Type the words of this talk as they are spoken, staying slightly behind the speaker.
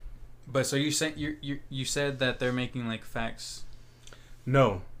But so you said that they're making like facts.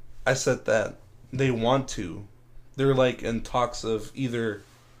 No, I said that they want to. They're like in talks of either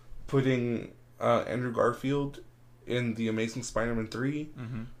putting Andrew Garfield in the Amazing Spider-Man 3,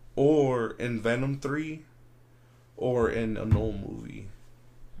 Mm-hmm. or in Venom 3, or in a Noel movie.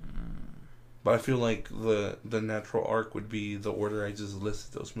 But I feel like the natural arc would be the order I just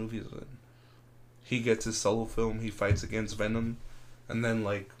listed those movies in. He gets his solo film, he fights against Venom, and then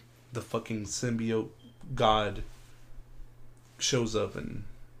like the fucking symbiote god shows up and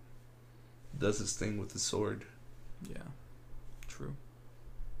does his thing with his sword. Yeah. True.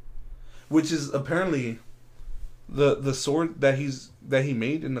 Which is apparently the sword that he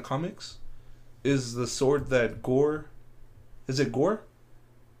made in the comics is the sword that Gore. Is it Gore?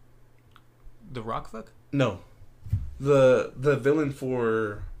 The Rock fuck? No. The villain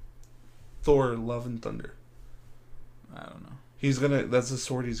for Thor Love and Thunder. I don't know. That's the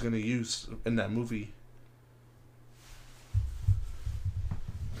sword he's gonna use in that movie.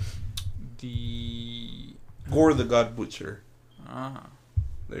 The Gore the God Butcher. Ah.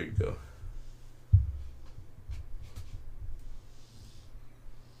 There you go.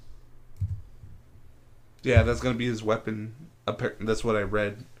 Yeah, that's gonna be his weapon. That's what I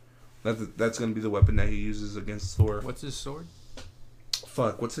read. That's gonna be the weapon that he uses against Thor. What's his sword?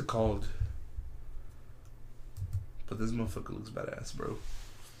 Fuck, what's it called? But this motherfucker looks badass, bro.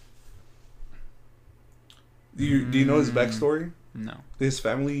 Do you know his backstory? No. His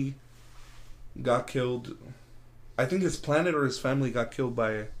family got killed. I think his planet or his family got killed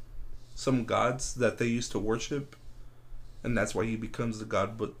by some gods that they used to worship, and that's why he becomes the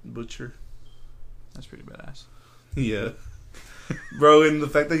God Butcher. That's pretty badass. Yeah. Bro, and the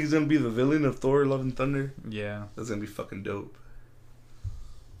fact that he's gonna be the villain of Thor Love and Thunder, Yeah. that's gonna be fucking dope.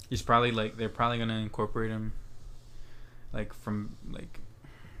 He's probably like they're probably gonna incorporate him, like from like,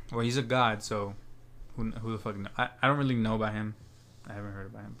 well, he's a god, so who the fuck know? I don't really know about him. I haven't heard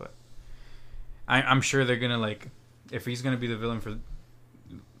about him, but I'm sure they're gonna like, if he's gonna be the villain for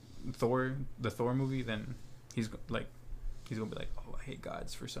the Thor movie, then he's gonna be like, oh, I hate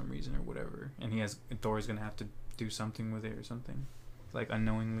gods for some reason or whatever, and Thor's gonna have to do something with it or something, like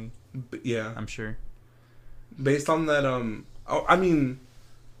unknowingly. But yeah, I'm sure. based on that, I mean,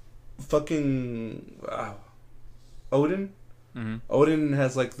 fucking Odin. Mm-hmm. Odin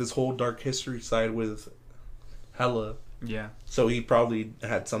has like this whole dark history side with Hela. Yeah. So he probably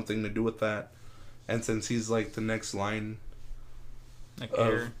had something to do with that. And since he's like the next line Like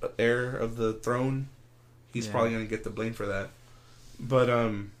of heir of the throne, he's probably gonna get the blame for that.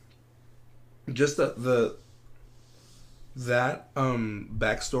 But just that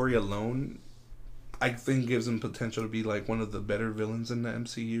backstory alone, I think gives him potential to be like one of the better villains in the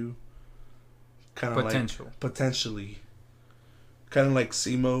MCU. Kind of like potentially. Kind of like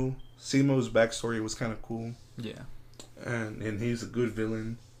Simo. Simo's backstory was kind of cool. Yeah. And he's a good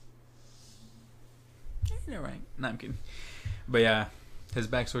villain. You're right. No, I'm kidding. But yeah, his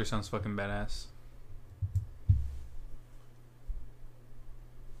backstory sounds fucking badass.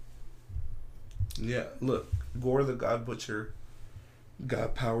 Yeah, look. Gore the God Butcher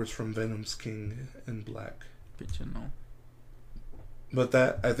got powers from Venom's King in Black. Bitch, you know. But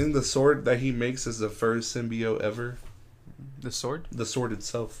I think the sword that he makes is the first symbiote ever. The sword? The sword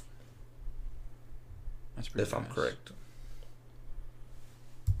itself. That's pretty if I'm badass. correct.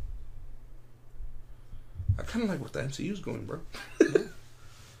 I kind of like what the MCU's going, bro.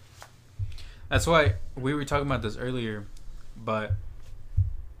 That's why we were talking about this earlier, but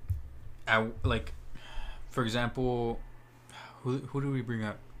for example, who do we bring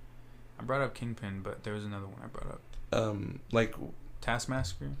up? I brought up Kingpin, but there was another one I brought up. Like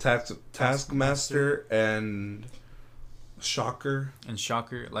Taskmaster. Taskmaster and Shocker. And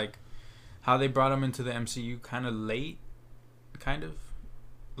Shocker, like how they brought him into the MCU kind of late, kind of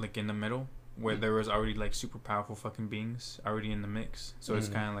like in the middle, where there was already like super powerful fucking beings already in the mix. So it's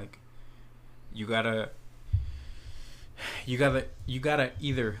kind of like you gotta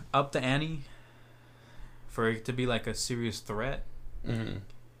either up the ante for it to be like a serious threat,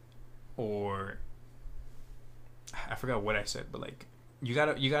 or I forgot what I said, but like you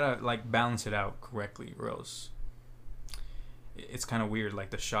gotta like balance it out correctly, or else it's kind of weird. Like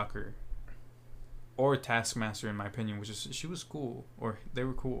the Shocker or Taskmaster, in my opinion, she was cool, or they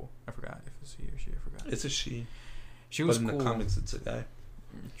were cool. I forgot if it's he or she. I forgot. It's a she. She was but in cool. the comics, it's a guy.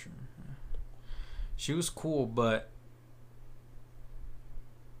 True. She was cool, but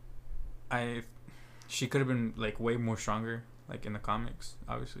she could have been like way more stronger, like in the comics,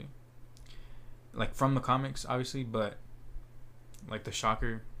 obviously. Like from the comics, obviously, but like the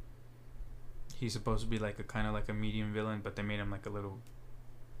Shocker, he's supposed to be like a kind of like a medium villain, but they made him like a little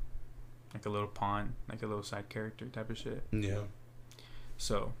like a little pawn, like a little side character type of shit. Yeah.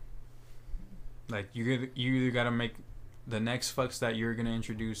 So, like, you either gotta make the next fucks that you're gonna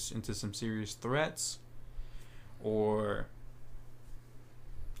introduce into some serious threats, or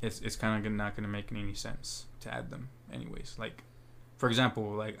it's kind of not gonna make any sense to add them anyways. Like, for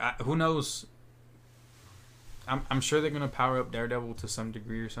example, like who knows? I'm sure they're gonna power up Daredevil to some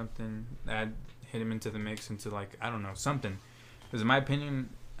degree or something. Hit him into the mix into like, I don't know, something. Because in my opinion,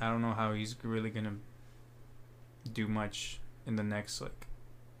 I don't know how he's really gonna do much in the next like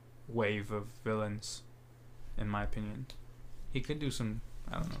wave of villains. In my opinion, he could do some,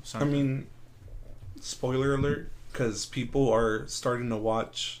 I don't know, something. I mean, spoiler alert, because people are starting to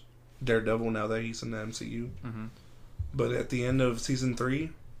watch Daredevil now that he's in the MCU. Mm-hmm. But at the end of season 3,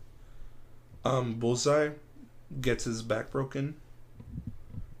 Bullseye gets his back broken,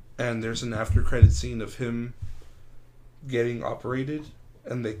 and there's an after credit scene of him getting operated,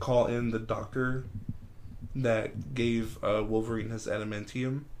 and they call in the doctor that gave Wolverine his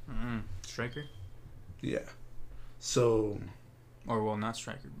adamantium. Mm-hmm. Stryker? Yeah. So, or well, not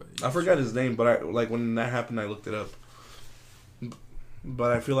Stryker, but I forgot his name, but I like when that happened, I looked it up.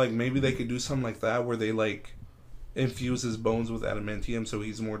 But I feel like maybe they could do something like that where they like infuse his bones with adamantium so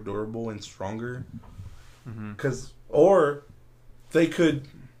he's more durable and stronger. Cause, or they could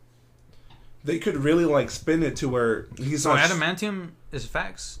really like spin it to where he's so adamantium is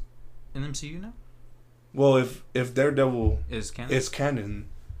facts in MCU now. Well, if Daredevil is canon,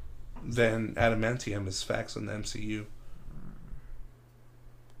 then adamantium is facts in the MCU.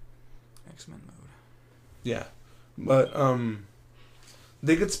 X-Men mode. Yeah, but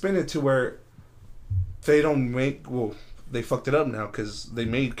they could spin it to where they don't make. Well, they fucked it up now because they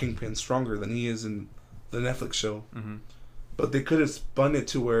made Kingpin stronger than he is in the Netflix show. Mm-hmm. But they could have spun it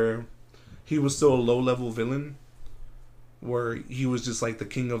to where he was still a low-level villain, where he was just like the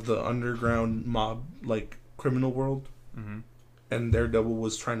king of the underground mob, like criminal world, and Daredevil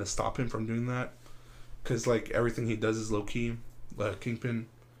was trying to stop him from doing that, because like everything he does is low-key, Kingpin,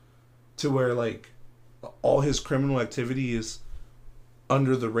 to where like all his criminal activity is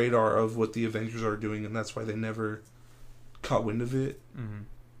under the radar of what the Avengers are doing, and that's why they never caught wind of it.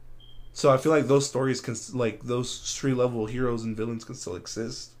 So I feel like those stories can, like, those street-level heroes and villains can still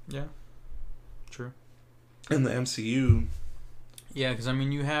exist. Yeah. True. In the MCU. Yeah, because, I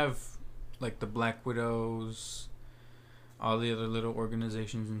mean, you have, like, the Black Widows, all the other little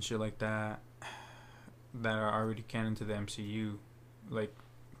organizations and shit like that are already canon to the MCU. Like,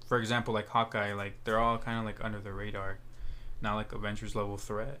 for example, like, Hawkeye, like, they're all kind of, like, under the radar. Not, like, Avengers-level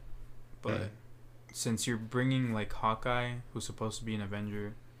threat. But since you're bringing, like, Hawkeye, who's supposed to be an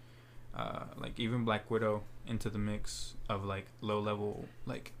Avenger, like even Black Widow into the mix of like low level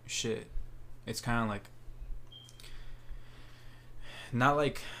like shit, it's kind of like not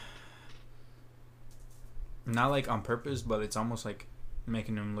like on purpose, but it's almost like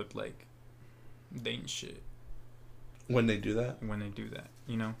making them look like they ain't shit when they do that,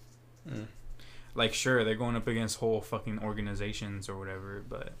 you know. Like, sure, they're going up against whole fucking organizations or whatever,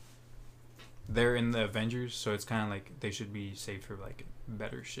 but they're in the Avengers, so it's kind of like they should be saved for like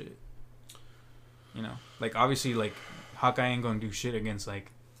better shit. You know, like obviously, like Hawkeye ain't gonna do shit against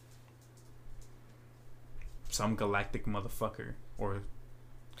like some galactic motherfucker or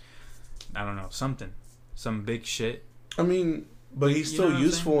I don't know, some big shit. I mean, but he's still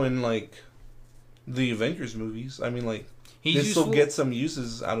useful in like the Avengers movies. I mean, like he still get some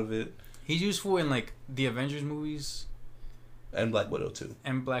uses out of it. He's useful in like the Avengers movies and Black Widow too.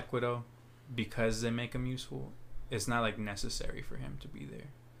 And Black Widow, because they make him useful. It's not like necessary for him to be there.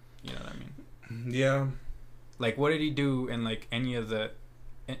 You know what I mean? Yeah. Like, what did he do in like any of the,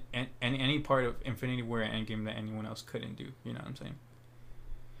 any part of Infinity War and Endgame that anyone else couldn't do? You know what I'm saying?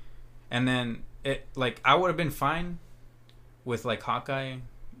 And then it like I would have been fine with like Hawkeye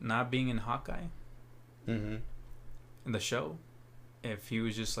not being in Hawkeye in the show if he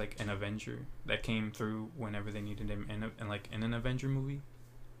was just like an Avenger that came through whenever they needed him in like in an Avenger movie.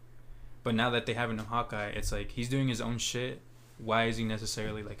 But now that they have him in Hawkeye, it's like he's doing his own shit. Why is he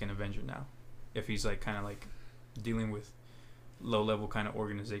necessarily like an Avenger now? If he's like kind of like dealing with low level kind of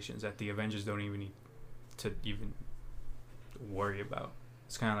organizations that the Avengers don't even need to even worry about.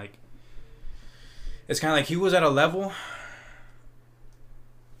 It's kind of like he was at a level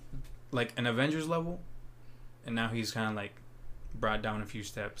like an Avengers level, and now he's kind of like brought down a few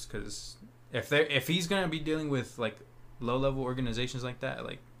steps, because if he's gonna be dealing with like low level organizations like that,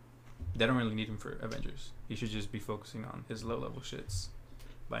 like they don't really need him for Avengers. He should just be focusing on his low level shits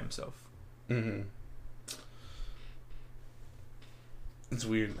by himself. It's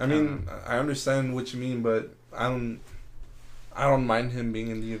weird. I mean, I understand what you mean, but I don't mind him being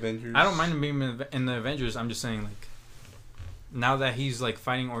in the Avengers. I don't mind him being in the Avengers. I'm just saying, like, now that he's like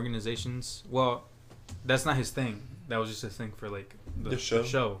fighting organizations, well, that's not his thing. That was just his thing for like the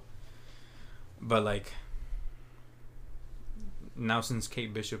show. But like, now since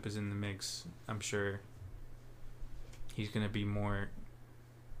Kate Bishop is in the mix, I'm sure he's gonna be more.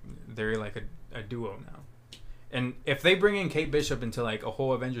 They're like a duo now, and if they bring in Kate Bishop into like a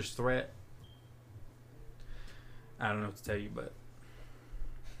whole Avengers threat, I don't know what to tell you, but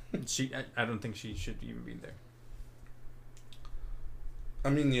I don't think she should even be there. I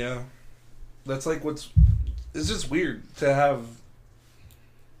mean, yeah, that's like it's just weird to have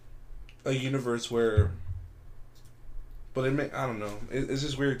a universe where, but I don't know. It's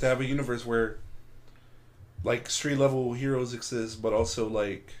just weird to have a universe where, like, street level heroes exist, but also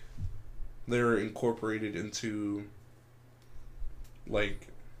like they're incorporated into like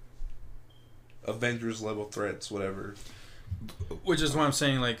Avengers level threats, whatever. Which is why I'm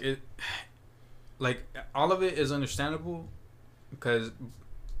saying, like, like, all of it is understandable, because,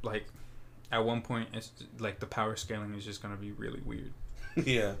 like, at one point, it's like the power scaling is just gonna be really weird.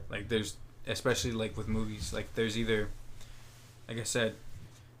 Yeah. Like, there's, especially like with movies, like, there's either, like I said,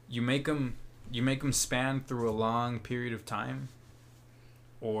 you make them span through a long period of time,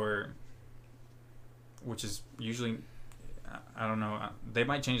 or, which is usually, I don't know, they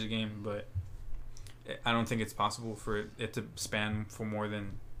might change the game, but I don't think it's possible for it to span for more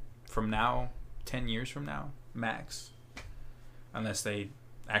than, from now, 10 years from now, max. Unless they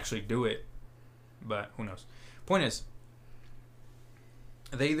actually do it. But who knows. Point is,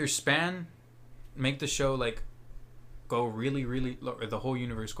 they either make the show like go really, really, or the whole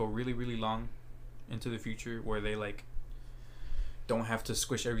universe go really, really long into the future, where they like don't have to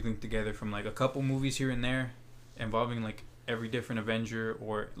squish everything together from like a couple movies here and there involving like every different Avenger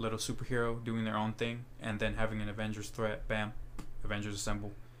or little superhero doing their own thing, and then having an Avengers threat, bam, Avengers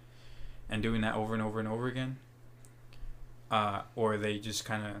assemble, and doing that over and over and over again. Or they just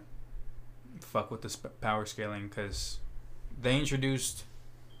kind of fuck with the power scaling, because they introduced,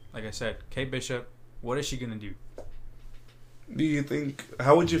 like I said, Kate Bishop. What is she gonna do? Do you think?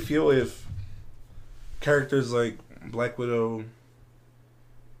 How would you feel if characters like Black Widow,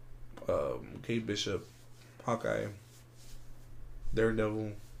 Kate Bishop, Hawkeye,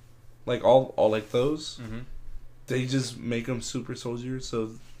 Daredevil, like all like those, they just make them super soldiers?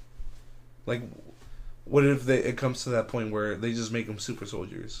 So, like, what if it comes to that point where they just make them super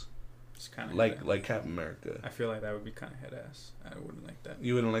soldiers? It's kind of like Captain America. I feel like that would be kind of head ass. I wouldn't like that.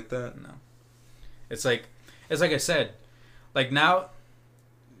 You wouldn't like that? No. It's like I said, like now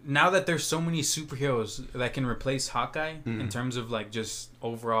that there's so many superheroes that can replace Hawkeye in terms of like just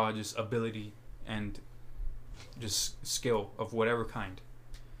overall just ability and just skill of whatever kind.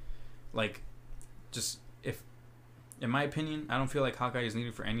 Like, just if, in my opinion, I don't feel like Hawkeye is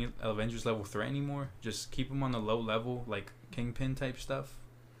needed for any Avengers level threat anymore. Just keep him on the low level, like Kingpin type stuff,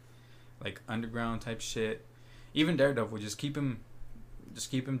 like underground type shit. Even Daredevil, just keep him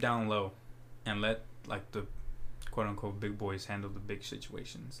down low, and let like the quote unquote big boys handle the big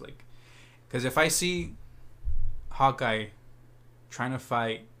situations. Like, because if I see Hawkeye trying to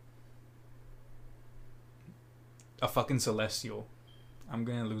fight a fucking Celestial, I'm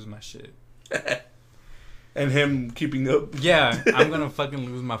gonna lose my shit. And him keeping up. Yeah, I'm gonna fucking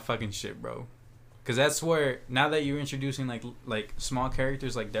lose my fucking shit, bro. Because that's where, now that you're introducing like small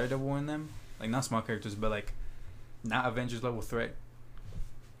characters like Daredevil in them, like not small characters, but like not Avengers level threat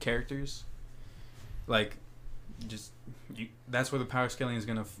characters, like just that's where the power scaling is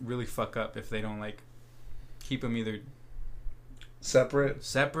gonna really fuck up if they don't like keep them either separate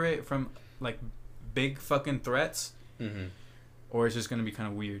from like big fucking threats, or it's just gonna be kind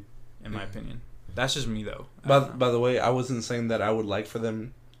of weird, in my opinion. That's just me though. By the way, I wasn't saying that I would like for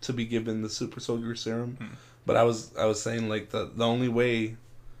them to be given the super soldier serum, but I was saying like the only way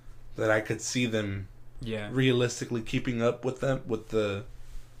that I could see them realistically keeping up with them with the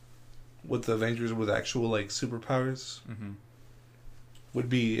Avengers with actual like superpowers would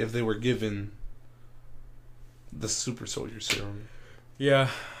be if they were given the super soldier serum. Yeah,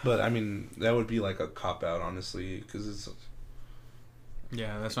 but I mean that would be like a cop out, honestly, because it's.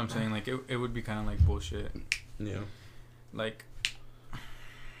 Yeah, that's what I'm saying. Like, it would be kind of like bullshit. Yeah. Like,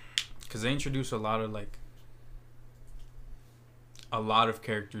 because they introduce a lot of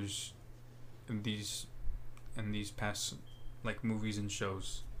characters in these past like movies and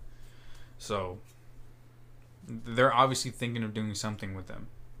shows. So they're obviously thinking of doing something with them,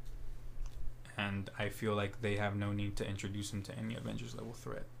 and I feel like they have no need to introduce them to any Avengers level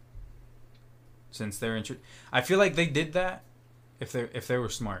threat, since they're I feel like they did that if they were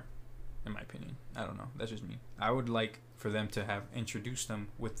smart, in my opinion. I don't know, that's just me. I would like for them to have introduced them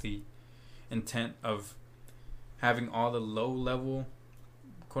with the intent of having all the low level,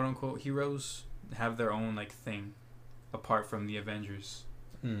 quote unquote, heroes have their own like thing apart from the Avengers.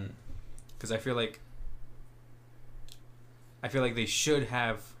 Because I feel like they should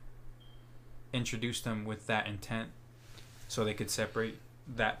have introduced them with that intent, so they could separate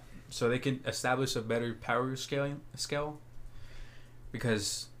that, so they could establish a better power scale.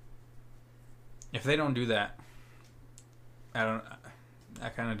 Because if they don't do that, I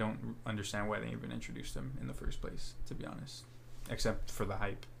kind of don't understand why they even introduced them in the first place, to be honest. Except for the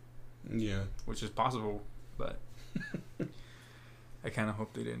hype. Yeah. Which is possible, but I kind of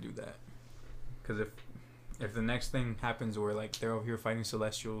hope they didn't do that. Because if the next thing happens where, like, they're over here fighting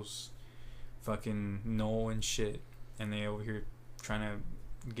Celestials, fucking Null and shit, and they over here trying to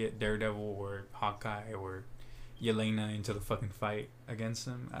get Daredevil or Hawkeye or Yelena into the fucking fight against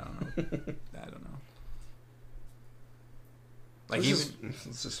them, I don't know. I don't know. Like, it's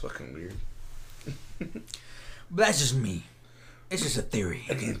just fucking weird. But that's just me. It's just a theory.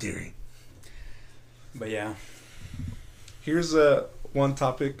 Again, theory. But yeah. Here's one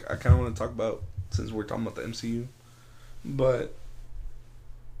topic I kind of want to talk about since we're talking about the MCU. But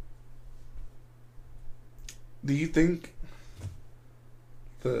do you think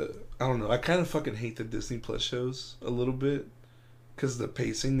I don't know, I kind of fucking hate the Disney Plus shows a little bit because the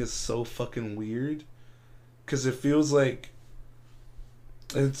pacing is so fucking weird. Because it feels like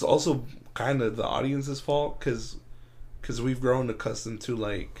it's also kind of the audience's fault because we've grown accustomed to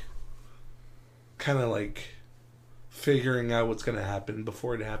like kind of like figuring out what's gonna happen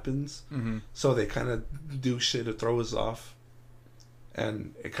before it happens. Mm-hmm. So they kind of do shit to throw us off,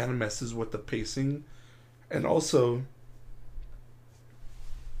 and it kind of messes with the pacing. And also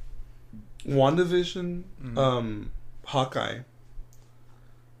WandaVision, Hawkeye,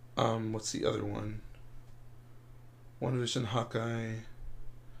 what's the other one? WandaVision, Hawkeye,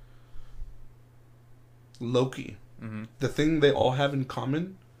 Loki. Mm-hmm. The thing they all have in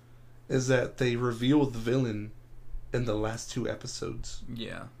common is that they reveal the villain in the last 2 episodes.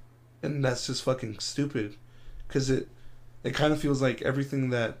 Yeah. And that's just fucking stupid. Because it kind of feels like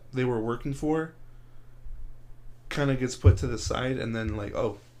everything that they were working for kind of gets put to the side, and then like,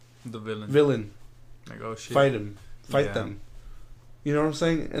 oh, the villain. Like, oh shit. Fight him. Fight them. You know what I'm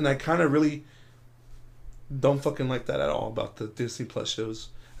saying? And I kind of really don't fucking like that at all about the Disney Plus shows.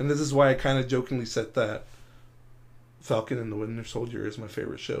 And this is why I kind of jokingly said that Falcon and the Winter Soldier is my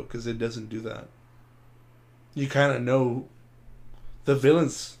favorite show, because it doesn't do that. You kind of know the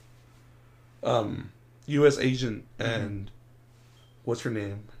villains, U.S. agent and what's her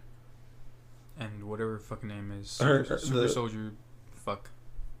name? And whatever fucking name is. Super Soldier. Fuck.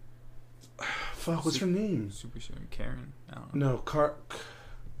 Fuck, what's her name? Super Soldier. Karen. I don't know. No, Carla.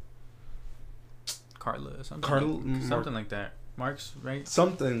 Something like that. Mark's, right?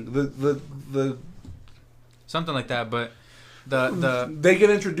 Something. The something like that, but the they get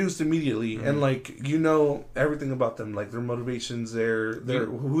introduced immediately, and like you know everything about them, like their motivations, their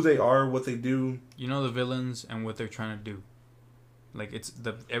who they are, what they do. You know the villains and what they're trying to do. Like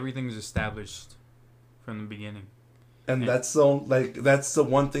everything's established from the beginning. And that's the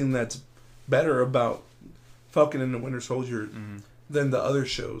one thing that's better about Falcon and the Winter Soldier than the other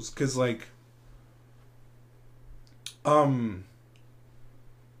shows, because like in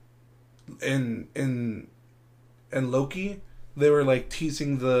Loki, they were like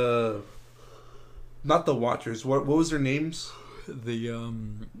teasing not the Watchers. What was their names?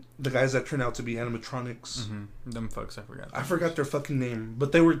 The guys that turned out to be animatronics. Them fucks, I forgot their fucking name,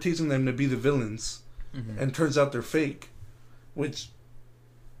 but they were teasing them to be the villains, and turns out they're fake. Which,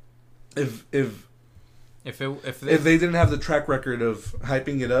 if they didn't have the track record of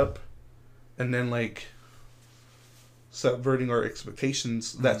hyping it up, and then like subverting our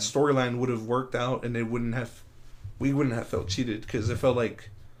expectations, that storyline would have worked out, and we wouldn't have felt cheated, because it felt like,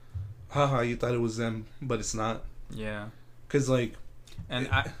 haha, you thought it was them, but it's not. Yeah. Because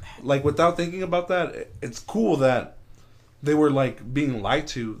without thinking about that, it's cool that they were like being lied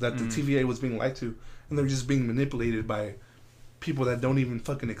to, that the TVA was being lied to, and they're just being manipulated by people that don't even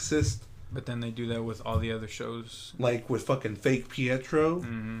fucking exist. But then they do that with all the other shows. Like with fucking fake Pietro.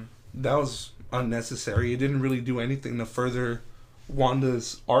 That was unnecessary. It didn't really do anything to further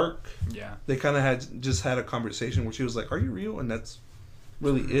Wanda's arc. Yeah. They kind of had a conversation where she was like, "Are you real?" And that's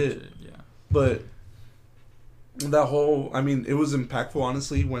really it. Yeah. But that whole, it was impactful,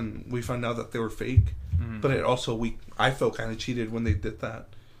 honestly, when we found out that they were fake. But it also, I felt kind of cheated when they did that.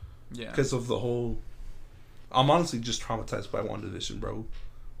 Yeah. Because of the whole, I'm honestly just traumatized by WandaVision, bro.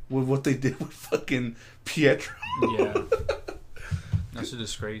 With what they did with fucking Pietro. Yeah. That's a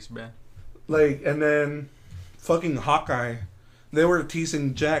disgrace, man. Like, and then fucking Hawkeye, they were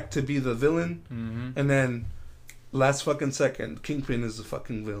teasing Jack to be the villain, and then last fucking second, Kingpin is the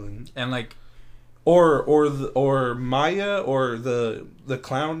fucking villain. And like, or Maya or the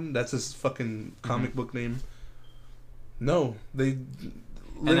clown. That's his fucking comic book name. No, they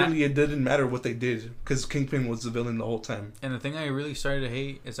literally it didn't matter what they did because Kingpin was the villain the whole time. And the thing I really started to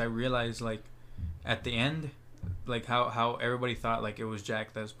hate is I realized like at the end, like how everybody thought like it was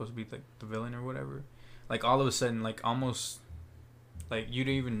Jack that was supposed to be like the villain or whatever. Like all of a sudden, like almost like you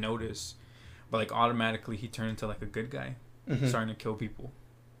didn't even notice, but like automatically he turned into like a good guy, starting to kill people.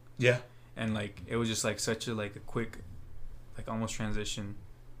 Yeah. And like it was just like such a like a quick, like almost transition,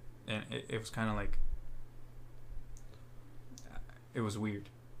 and it was kind of like it was weird.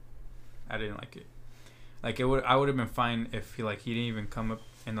 I didn't like it. Like I would have been fine if he didn't even come up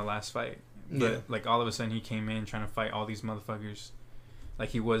in the last fight. But like all of a sudden he came in trying to fight all these motherfuckers. Like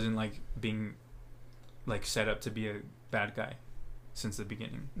he wasn't like being like set up to be a bad guy since the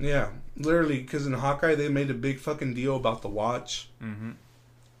beginning. Yeah, literally, because in Hawkeye they made a big fucking deal about the watch.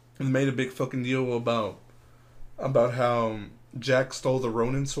 They made a big fucking deal about how Jack stole the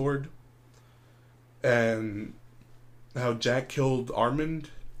Ronin sword, and how Jack killed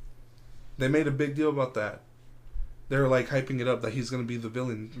Armand. They made a big deal about that. They were like hyping it up that he's gonna be the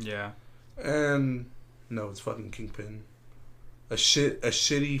villain. Yeah. And no, it's fucking Kingpin. A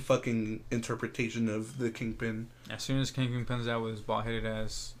shitty fucking interpretation of the Kingpin. As soon as Kingpin comes out with his bald-headed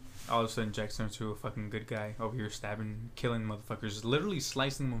ass, all of a sudden Jack turns into a fucking good guy over here stabbing, killing motherfuckers, literally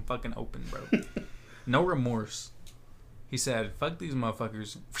slicing them fucking open, bro. No remorse. He said, "Fuck these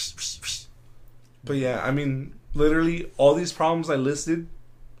motherfuckers." But yeah, I mean, literally all these problems I listed,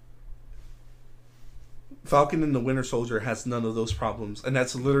 Falcon and the Winter Soldier has none of those problems, and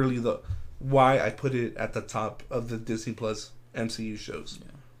that's literally why I put it at the top of the Disney Plus MCU shows.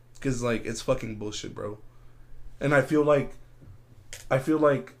 Yeah. Because like it's fucking bullshit, bro. And I feel like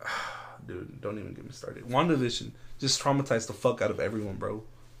dude, don't even get me started. WandaVision just traumatized the fuck out of everyone, bro.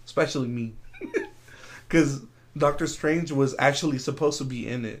 Especially me. Because Doctor Strange was actually supposed to be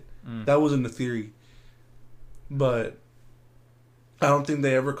in it. That wasn't a theory. But I don't think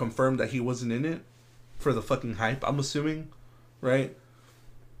they ever confirmed that he wasn't in it for the fucking hype, I'm assuming. Right?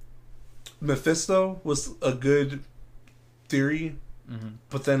 Mephisto was a good theory.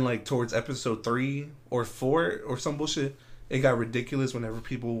 But then like towards episode 3 or 4 or some bullshit, it got ridiculous whenever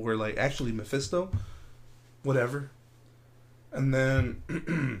people were like, actually Mephisto? Whatever. And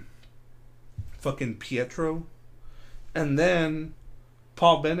then fucking Pietro. And then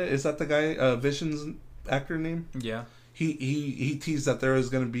Paul Bennett, is that the guy, Vision's actor name? Yeah. He teased that there was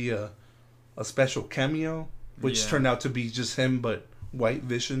going to be a special cameo, which turned out to be just him, but white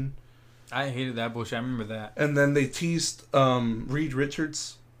Vision. I hated that bullshit. I remember that. And then they teased Reed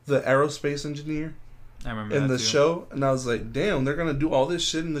Richards, the aerospace engineer. I remember in that the too. show, and I was like, damn, they're gonna do all this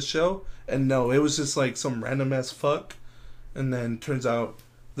shit in the show. And no, it was just like some random ass fuck. And then turns out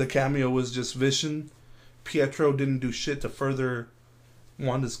the cameo was just Vision. Pietro didn't do shit to further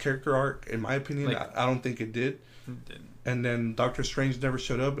Wanda's character arc, in my opinion. Like, I don't think it did. It didn't. And then Doctor Strange never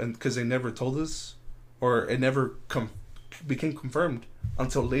showed up, and because they never told us, or it never became confirmed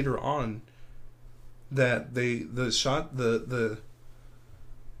until later on that the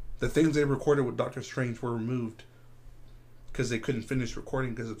things they recorded with Doctor Strange were removed because they couldn't finish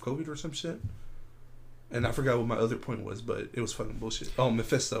recording because of COVID or some shit. And I forgot what my other point was, but it was fucking bullshit. Oh,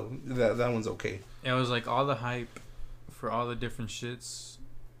 Mephisto. That one's okay. It was like all the hype for all the different shits.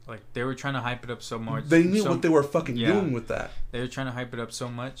 Like they were trying to hype it up so much. They knew what they were fucking doing with that. They were trying to hype it up so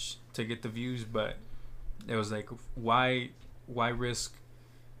much to get the views, but it was like, why risk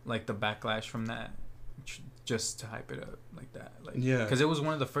like the backlash from that just to hype it up like that? Like, yeah, because it was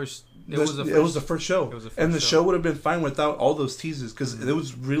one of the first. It was the first show, and the show would have been fine without all those teases because it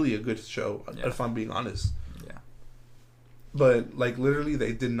was really a good show. Yeah. If I'm being honest. Yeah. But like literally,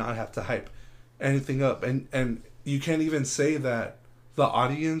 they did not have to hype anything up, and you can't even say that the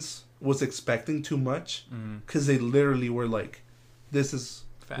audience was expecting too much because they literally were like, "This is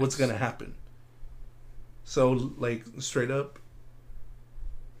what's gonna happen." So like straight up,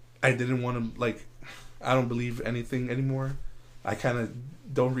 I didn't want to like. I don't believe anything anymore. I kind of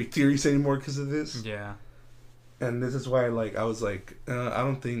don't read theories anymore because of this. Yeah. And this is why, like, I was like, I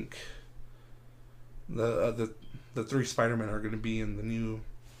don't think the 3 Spider-Men are gonna be in the new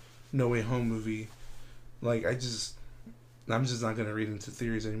No Way Home movie. Like, I'm just not gonna read into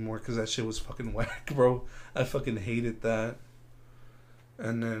theories anymore because that shit was fucking whack, bro. I fucking hated that.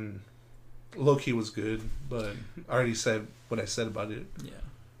 And then Loki was good, but I already said what I said about it. Yeah.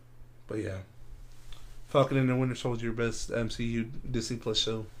 But yeah. Falcon and the Winter Soldier, best MCU Disney Plus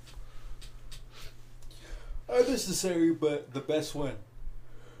show. Unnecessary, but the best one.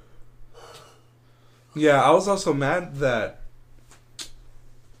 Yeah, I was also mad that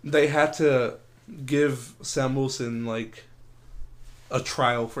they had to give Sam Wilson like a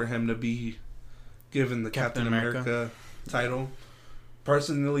trial for him to be given the Captain America title.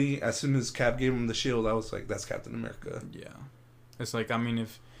 Personally, as soon as Cap gave him the shield, I was like, "That's Captain America." Yeah, it's like, I mean,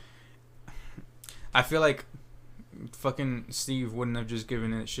 if I feel like fucking Steve wouldn't have just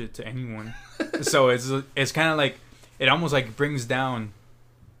given that shit to anyone, so it's kind of like it almost like brings down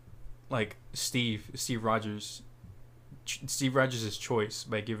like Steve Rogers' choice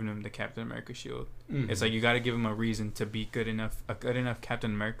by giving him the Captain America shield. Mm-hmm. It's like you got to give him a reason to be a good enough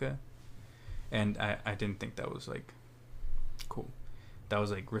Captain America, and I didn't think that was like cool. That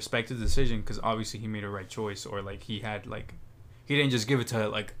was like respect his decision because obviously he made a right choice, or like he didn't just give it to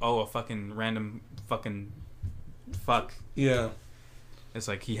like a fucking random fucking fuck. Yeah, it's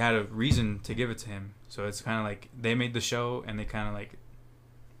like he had a reason to give it to him. So it's kind of like they made the show and they kind of like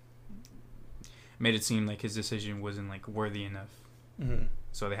made it seem like his decision wasn't like worthy enough. Mm-hmm.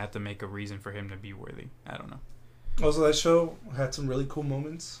 So they had to make a reason for him to be worthy. I don't know. Also, that show had some really cool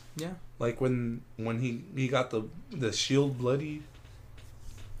moments. Yeah, like when he got the shield bloody,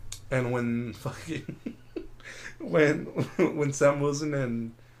 and when fucking when Sam Wilson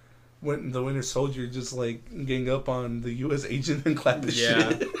and when the Winter Soldier just like gang up on the U.S. agent and clap his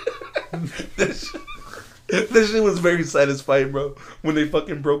shit. This shit was very satisfying, bro. When they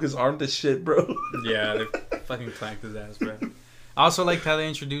fucking broke his arm to shit, bro. Yeah, they fucking clacked his ass, bro. I also liked how they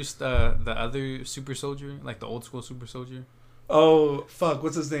introduced the other super soldier, like the old school super soldier. Oh, fuck.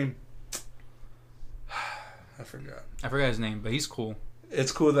 What's his name? I forgot his name, but he's cool.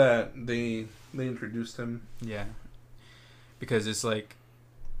 It's cool that they introduced him. Yeah. Because it's like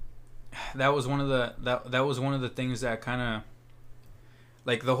that was one of the things that kind of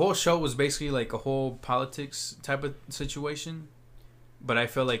like the whole show was basically like a whole politics type of situation, but I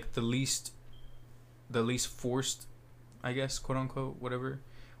feel like the least forced, I guess, quote unquote, whatever,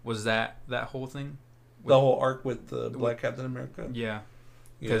 was that whole thing. The whole arc with the Black Captain America. Yeah,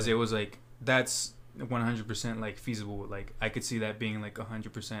 because it was like that's 100% like feasible. Like I could see that being like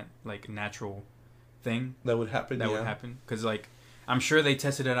 100% like natural thing that would happen. Would happen because like I'm sure they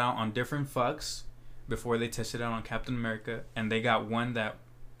tested it out on different fucks before they tested it out on Captain America, and they got one that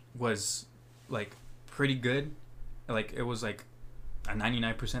was like pretty good. Like it was like a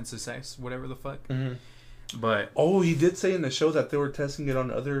 99% success, whatever the fuck. Mm-hmm. But he did say in the show that they were testing it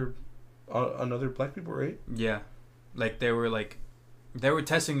on other black people, right? Yeah, like they were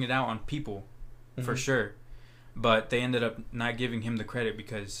testing it out on people, mm-hmm. for sure, but they ended up not giving him the credit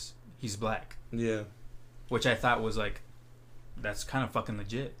because he's black. Yeah, which I thought was like, that's kind of fucking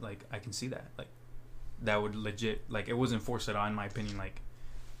legit. Like I can see that. Like that would legit, like it wasn't forced at all, in my opinion. Like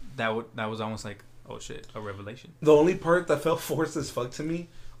that was almost like, oh shit, a revelation. The only part that felt forced as fuck to me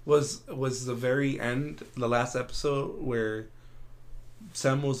was the very end, the last episode where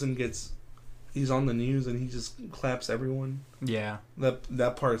Sam Wilson he's on the news and he just claps everyone. Yeah,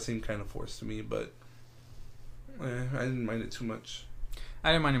 that part seemed kind of forced to me, but I didn't mind it too much.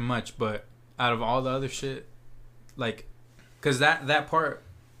 I didn't mind it much, but out of all the other shit, like, cause that part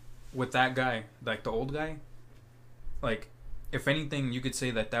with that guy, like the old guy, like, if anything, you could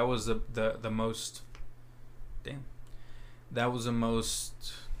say that was the most. Damn, that was the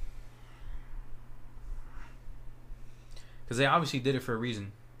most. Because they obviously did it for a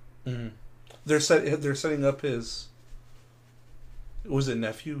reason. Mm-hmm. They're setting up his. Was it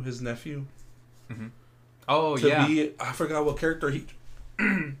nephew? His nephew. Mm-hmm. Oh yeah. I forgot what character he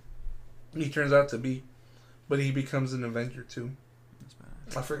he turns out to be, but he becomes an Avenger too.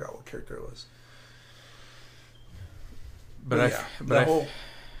 I forgot what character it was. But that whole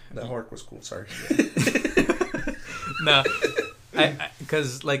arc was cool. Sorry. No,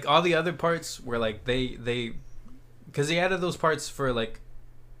 because like all the other parts were like they because they added those parts for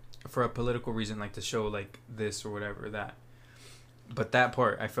a political reason, like to show like this or whatever that. But that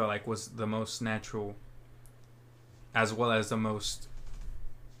part I felt like was the most natural, as well as the most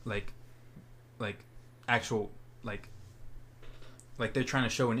like actual like they're trying to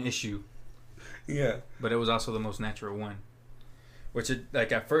show an issue. Yeah. But it was also the most natural one. Which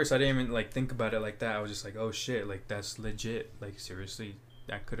like at first I didn't even like think about it like that. I was just like, oh shit, like that's legit. Like seriously,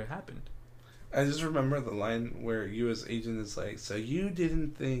 that could have happened. I just remember the line where U.S. agent is like, so you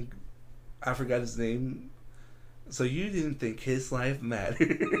didn't think, I forgot his name, so you didn't think his life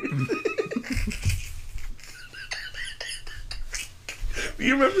mattered.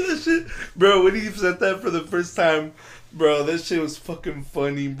 You remember that shit? Bro, when he said that for the first time, bro, that shit was fucking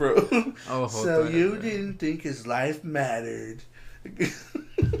funny, bro. Oh, so you didn't think his life mattered.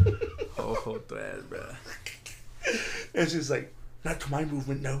 Hold that, bro. And she's like, not to my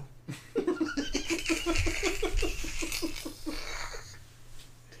movement, no.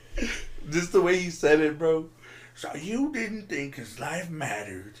 Just the way he said it, bro. So you didn't think his life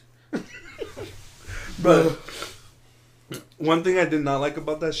mattered. But one thing I did not like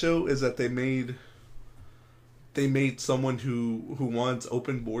about that show is that they made someone who wants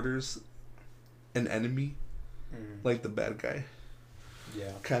open borders an enemy. Like the bad guy.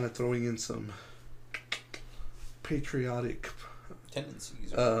 Yeah. Kind of throwing in some patriotic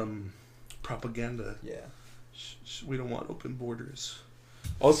tendencies. Propaganda. Yeah. We don't want open borders.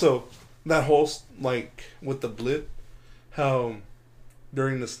 Also, that whole, like, with the blip, how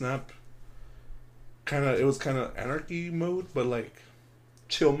during the snap, it was kind of anarchy mode, but, like,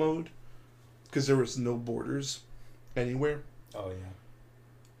 chill mode, because there was no borders anywhere. Oh,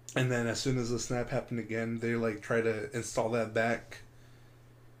 yeah. And then as soon as the snap happened again, they, like, try to install that back.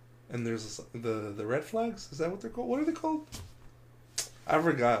 And there's the red flags? Is that what they're called? What are they called? I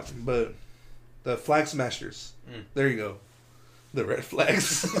forgot, but the flag smashers. There you go. The red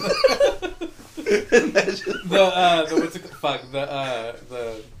flags.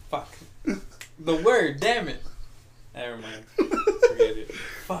 The word, damn it. Never mind. Forget it.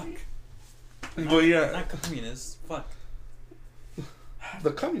 Fuck. Well, yeah. Not communists. Fuck.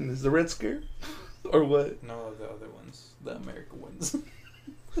 The communists, the Red Scare? Or what? No, the other ones. The American ones.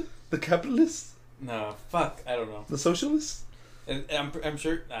 The capitalists? No, fuck. I don't know. The socialists? I'm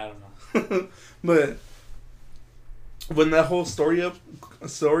sure. I don't know. But when that whole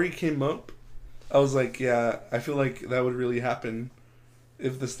story came up, I was like, yeah, I feel like that would really happen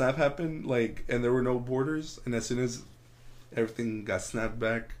if the snap happened, like, and there were no borders, and as soon as everything got snapped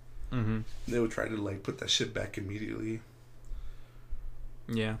back, they would try to, like, put that shit back immediately.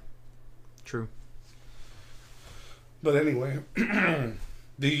 Yeah, true. But anyway,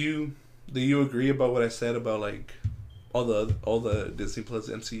 do you agree about what I said about, like, all the Disney Plus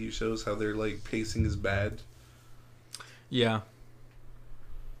MCU shows, how their, like, pacing is bad? Yeah.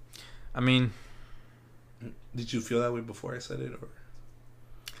 I mean, did you feel that way before I said it, or?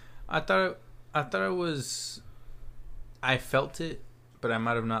 I thought it was. I felt it, but I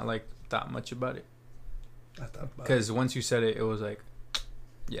might have not, like, thought much about it. I thought about it because once you said it, it was like,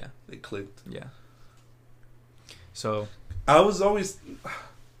 yeah, it clicked. Yeah. So I was always,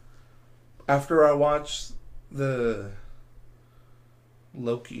 after I watched the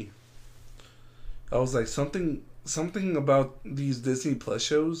Loki, I was like, something about these Disney Plus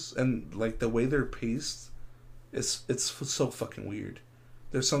shows and, like, the way they're paced, it's so fucking weird.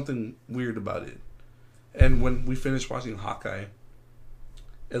 There's something weird about it. And when we finished watching Hawkeye,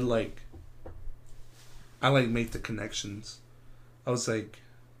 it, like, I, like, make the connections. I was like,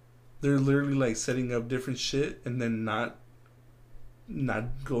 they're literally, like, setting up different shit and then not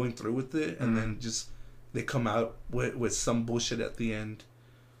going through with it, and then just they come out with some bullshit at the end.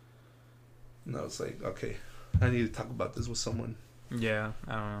 And I was like, okay, I need to talk about this with someone. Yeah,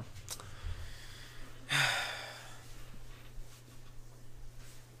 I don't know.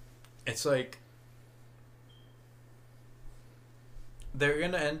 It's like they're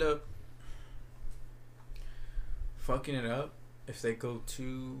gonna end up fucking it up if they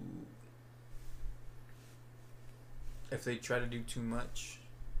try to do too much.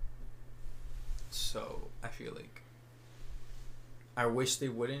 So I feel like I wish they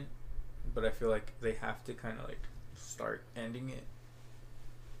wouldn't, but I feel like they have to kind of, like, start ending it,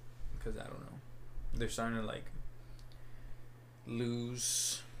 because I don't know, they're starting to, like,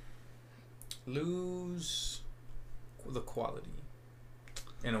 lose the quality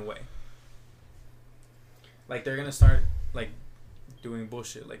in a way. Like, they're gonna start, like, doing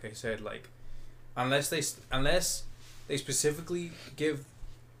bullshit, like I said, like, unless they specifically give,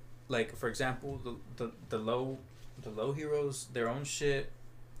 like, for example, the low heroes their own shit,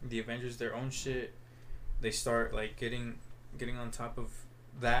 the Avengers their own shit. They start, like, getting on top of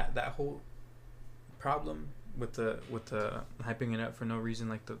that whole problem with the hyping it up for no reason,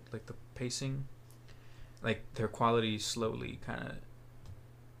 like the pacing, like, their quality slowly kind of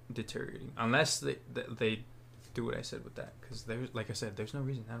deteriorating, unless they do what I said with that, because there's, like I said, there's no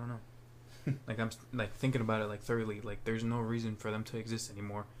reason. I don't know. Like, I'm, like, thinking about it, like, thoroughly, like, there's no reason for them to exist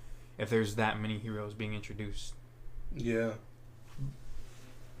anymore if there's that many heroes being introduced. Yeah.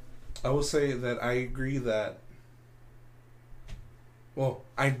 I will say that I agree that, well,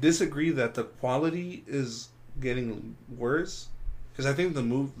 I disagree that the quality is getting worse, because I think the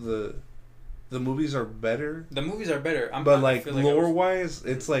movies are better. The movies are better. But lore-wise,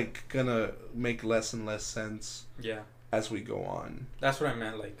 it's, like, gonna make less and less sense. Yeah. As we go on. That's what I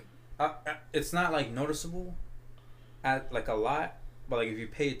meant. Like, it's not, like, noticeable at, like, a lot, but, like, if you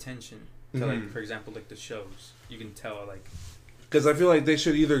pay attention, to like, for example, like the shows. You can tell like, because I feel like they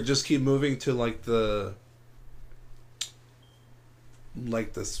should either just keep moving to like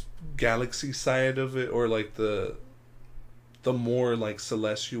this galaxy side of it, or like the more like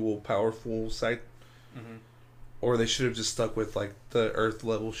celestial powerful side, or they should have just stuck with like the Earth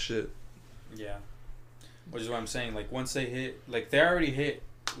level shit. Yeah, which is what I'm saying. Like once they hit, like they already hit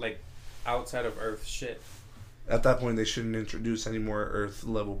like outside of Earth shit. At that point, they shouldn't introduce any more Earth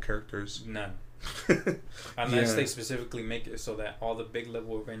level characters. None. Unless they specifically make it so that all the big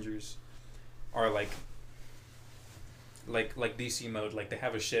level Avengers are like DC mode, like they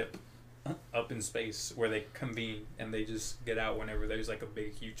have a ship up in space where they convene and they just get out whenever there's like a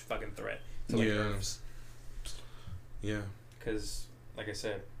big huge fucking threat to like Earths. Yeah. Because like I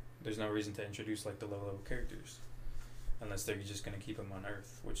said, there's no reason to introduce like the low level characters unless they're just gonna keep them on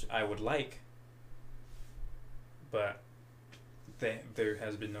Earth, which I would like, but there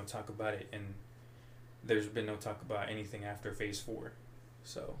has been no talk about it, and there's been no talk about anything after Phase 4,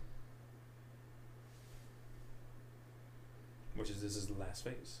 so this is the last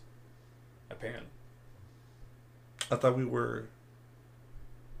phase, apparently. I thought we were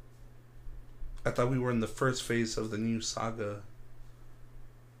in the first phase of the new saga.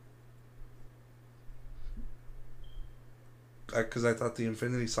 Because I thought the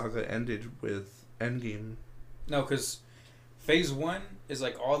Infinity Saga ended with Endgame. No, because Phase 1 is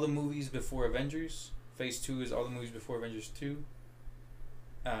like all the movies before Avengers. Phase 2 is all the movies before Avengers 2.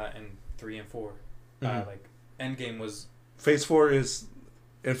 And 3 and 4. Like, Endgame was... Phase 4 is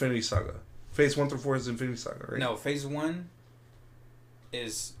Infinity Saga. Phase 1 through 4 is Infinity Saga, right? No, Phase 1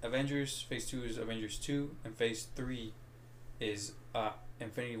 is Avengers. Phase 2 is Avengers 2. And Phase 3 is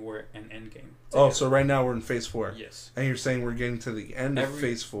Infinity War and Endgame. Together. Oh, so right now we're in Phase 4. Yes. And you're saying we're getting to the end of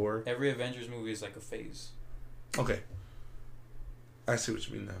Phase 4. Every Avengers movie is like a phase. Okay. I see what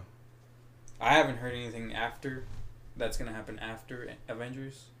you mean now. I haven't heard anything after that's going to happen after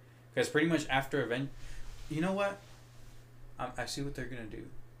Avengers. Because pretty much after You know what? I see what they're going to do.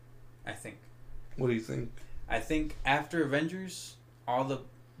 I think. What do you think? I think after Avengers, all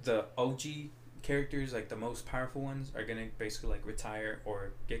the OG characters, like the most powerful ones, are going to basically like retire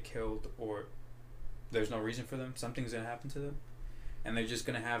or get killed, or there's no reason for them. Something's going to happen to them. And they're just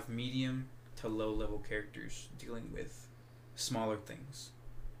going to have medium to low level characters dealing with smaller things.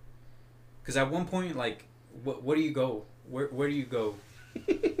 Because at one point, like, where do you go? Where do you go?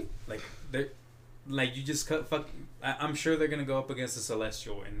 Like, they're... Like, you just cut... I'm sure they're going to go up against the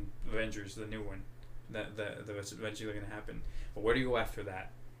Celestial in Avengers, the new one. That's eventually going to happen. But where do you go after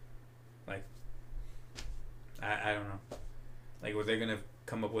that? Like, I don't know. Like, were they going to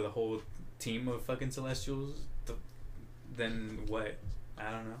come up with a whole team of fucking Celestials? Then what?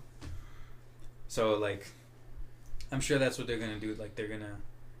 I don't know. So, like, I'm sure that's what they're going to do. Like, they're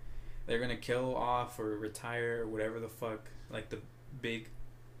going to kill off or retire or whatever the fuck. Like, the big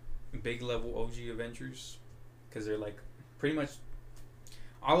level OG Avengers, because they're like pretty much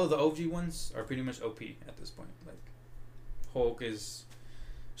all of the OG ones are pretty much OP at this point. Like Hulk is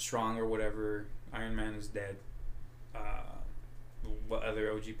strong or whatever, Iron Man is dead. What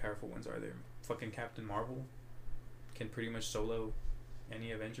other OG powerful ones are there? Fucking Captain Marvel can pretty much solo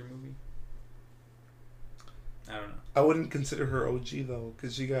any Avenger movie. I don't know. I wouldn't consider her OG though,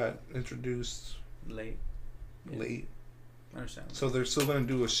 because she got introduced late. I understand. So they're still gonna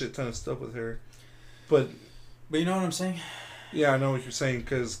do a shit ton of stuff with her, but you know what I'm saying? Yeah, I know what you're saying,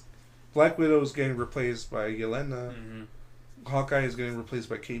 because Black Widow is getting replaced by Yelena. Mm-hmm. Hawkeye is getting replaced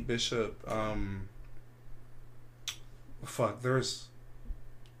by Kate Bishop. There's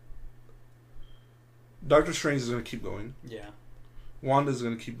Doctor Strange is gonna keep going. Yeah. Wanda's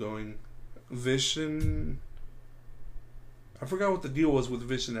gonna keep going. Vision. I forgot what the deal was with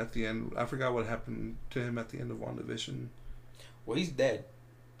Vision at the end. I forgot what happened to him at the end of WandaVision. Well, he's dead.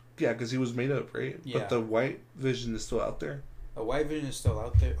 Yeah, because he was made up, right? Yeah. But the White Vision is still out there. A White Vision is still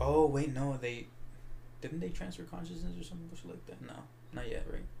out there. Oh wait, no, didn't they transfer consciousness or something like that? No, not yet,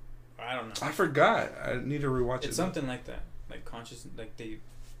 right? I don't know. I forgot. I need to rewatch it. It's something like that, like consciousness, like they.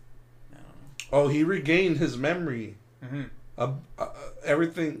 I don't know. Oh, he regained his memory. Mm-hmm.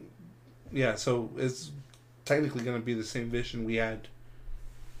 Everything. Yeah, so it's technically going to be the same Vision we had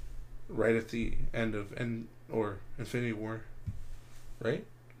right at the end of Infinity War, right?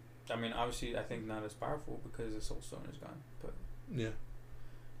 I mean, obviously, I think not as powerful because the Soul Stone is gone. But yeah.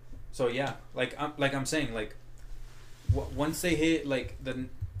 So yeah, I'm saying, like, once they hit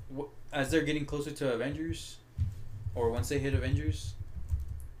as they're getting closer to Avengers, or once they hit Avengers,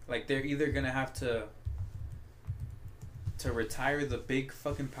 like they're either gonna have to retire the big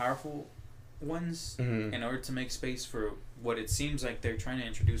fucking powerful ones in order to make space for what it seems like they're trying to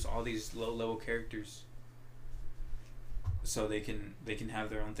introduce all these low level characters, so they can have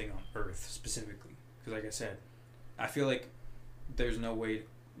their own thing on Earth specifically. Because like I said, I feel like there's no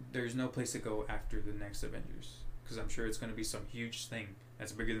place to go after the next Avengers. Because I'm sure it's going to be some huge thing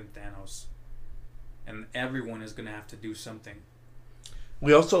that's bigger than Thanos, and everyone is going to have to do something.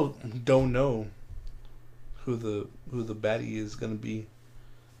 We also don't know who the baddie is going to be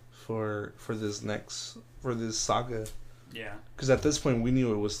for this saga. Yeah. Because at this point we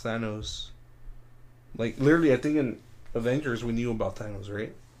knew it was Thanos. Like literally, I think in Avengers we knew about Thanos,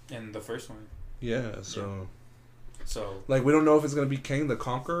 right? In the first one. Yeah. So. Yeah. So. Like we don't know if it's going to be Kang the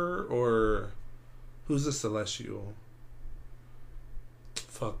Conqueror or who's the Celestial.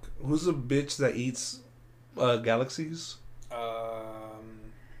 Fuck. Who's the bitch that eats galaxies?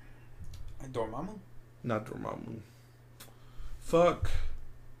 Dormammu? Not Dormammu. Fuck.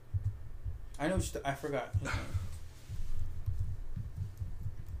 I know. I forgot his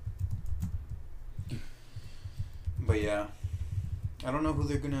name. But yeah, I don't know who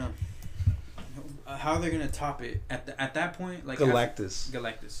they're gonna. How they're gonna top it at that point? Like Galactus.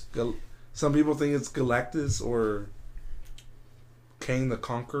 Some people think it's Galactus or Kang the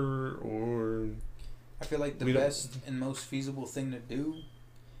Conqueror, or I feel like the best and most feasible thing to do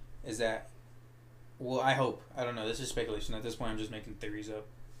is that. Well, I hope. I don't know. This is speculation. At this point, I'm just making theories up.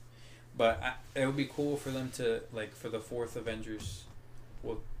 But it would be cool for them to, like, for the fourth Avengers,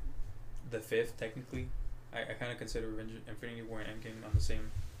 well, the fifth, technically. I kind of consider Infinity War and Endgame on the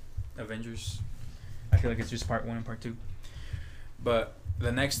same Avengers. I feel like it's just part 1 and part 2. But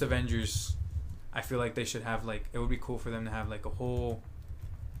the next Avengers, I feel like they should have, like, it would be cool for them to have, like, a whole,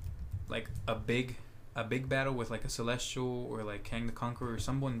 like, a big battle with, like, a Celestial or, like, Kang the Conqueror or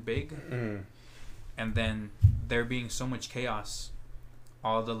someone big. Mm. And then there being so much chaos,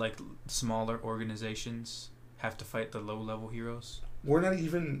 all the like smaller organizations have to fight the low level heroes. We're not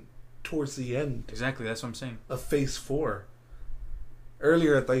even towards the end. Exactly, that's what I'm saying. Of Phase 4.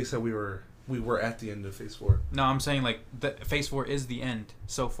 Earlier, I thought you said we were at the end of Phase 4. No, I'm saying like Phase 4 is the end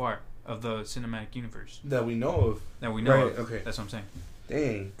so far of the cinematic universe that we know of. Right, okay, that's what I'm saying.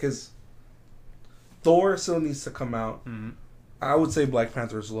 Dang, because Thor still needs to come out. Mm-hmm. I would say Black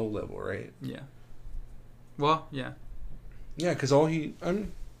Panther is low level, right? Yeah. Well, yeah. Yeah, because whatever.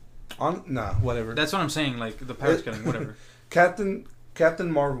 That's what I'm saying. Like the power scaling, whatever. Captain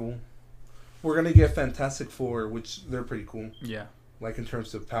Marvel. We're gonna get Fantastic Four, which they're pretty cool. Yeah. Like in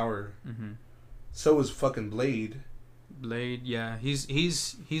terms of power. Mm-hmm. So is fucking Blade. Blade, yeah, he's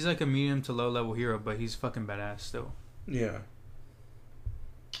like a medium to low level hero, but he's fucking badass still. Yeah.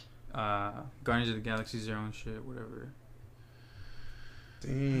 Guardians of the Galaxy's their own shit, whatever.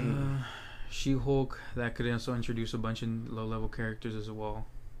 Damn. She-Hulk, that could also introduce a bunch of low-level characters as well.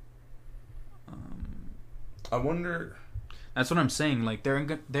 I wonder. That's what I'm saying. Like they're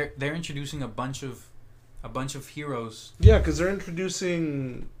introducing a bunch of heroes. Yeah, because they're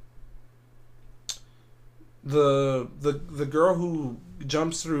introducing the girl who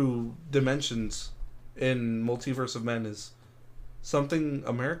jumps through dimensions in Multiverse of Madness. Something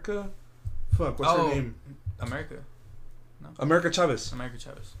America? Fuck, what's her name? America. No. America Chavez. America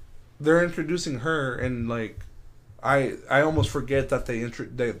Chavez. They're introducing her, and like, I almost forget that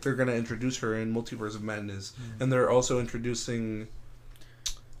that they're gonna introduce her in Multiverse of Madness, and they're also introducing,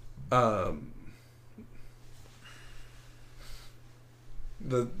 the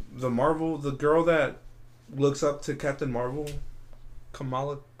Marvel, the girl that looks up to Captain Marvel,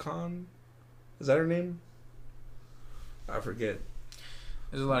 Kamala Khan, is that her name? I forget.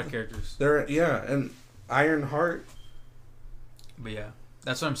 There's a lot of characters. And Ironheart. But yeah.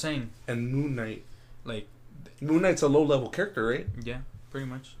 That's what I'm saying. And Moon Knight. Like, Moon Knight's a low-level character, right? Yeah, pretty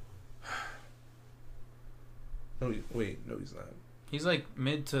much. No, he's not. He's like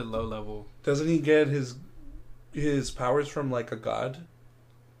mid to low level. Doesn't he get his powers from like a god?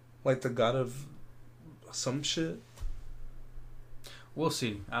 Like the god of some shit? We'll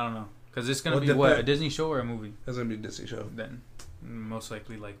see. I don't know. Because it's going to be what? A Disney show or a movie? It's going to be a Disney show. Then most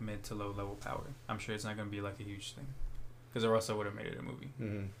likely like mid to low level power. I'm sure it's not going to be like a huge thing. Because or else I would have made it a movie.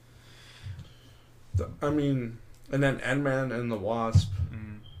 Mm-hmm. I mean, and then Ant-Man and the Wasp.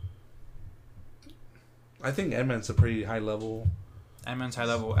 Mm-hmm. I think Ant-Man's a pretty high level. Ant-Man's high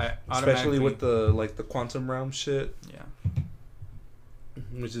level. Especially with the quantum realm shit. Yeah.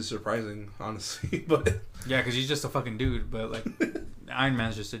 Which is surprising, honestly. But yeah, because he's just a fucking dude. But like, Iron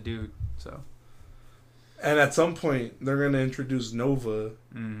Man's just a dude. So. And at some point, they're going to introduce Nova.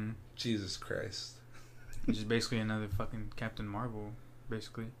 Mm-hmm. Jesus Christ. Which is basically another fucking Captain Marvel,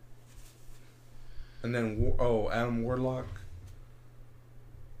 basically. And then, Adam Warlock.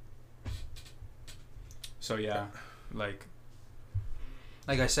 So yeah, like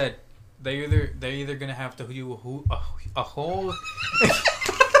like I said, they're either gonna have to do a whole.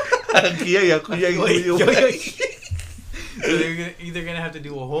 So they're either gonna have to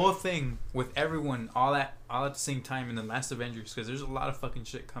do a whole thing with everyone all at the same time in the last Avengers, because there's a lot of fucking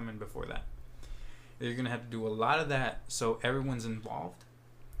shit coming before that. They're gonna have to do a lot of that so everyone's involved.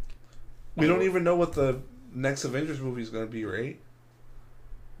 We don't even know what the next Avengers movie is gonna be, right?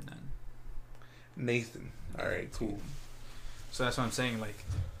 None. Nathan. All right, cool. So that's what I'm saying. Like,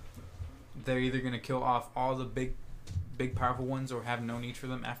 they're either gonna kill off all the big powerful ones, or have no need for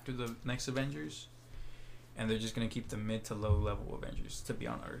them after the next Avengers, and they're just gonna keep the mid to low level Avengers to be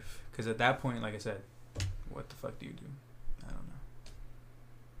on Earth. Because at that point, like I said, what the fuck do you do? I don't know.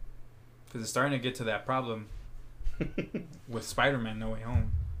 Because it's starting to get to that problem with Spider-Man No Way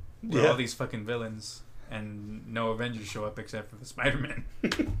Home, where all these fucking villains and no Avengers show up except for the Spider-Man.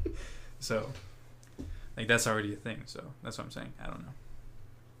 So, like, that's already a thing. So that's what I'm saying. I don't know.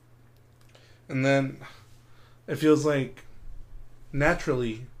 And then it feels like,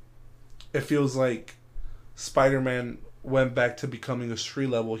 naturally, it feels like Spider-Man went back to becoming a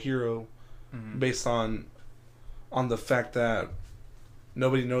street-level hero, based on the fact that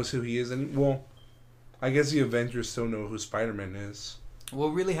nobody knows who he is. And, well, I guess the Avengers still know who Spider-Man is.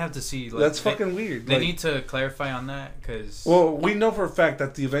 We'll really have to see. Like, that's fucking weird. They need to clarify on that, because... Well, we know for a fact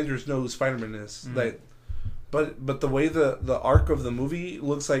that the Avengers know who Spider-Man is. But the way the arc of the movie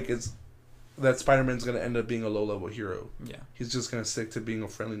looks like it's that Spider-Man's going to end up being a low-level hero. Yeah. He's just going to stick to being a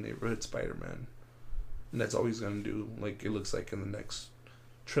friendly neighborhood Spider-Man. And that's all he's going to do, like it looks like in the next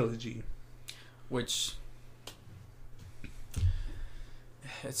trilogy. Which...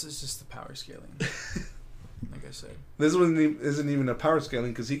 It's just the power scaling. Like I said. This one isn't even a power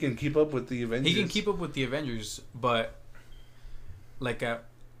scaling, because he can keep up with the Avengers. He can keep up with the Avengers, but... Like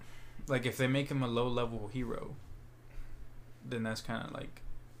if they make him a low-level hero, then that's kind of like...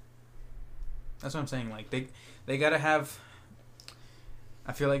 That's what I'm saying. Like, they gotta have...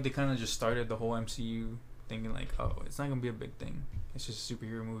 I feel like they kind of just started the whole MCU thinking like, oh, it's not gonna be a big thing. It's just a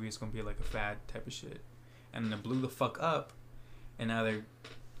superhero movie. It's gonna be like a fad type of shit. And then it blew the fuck up. And now they're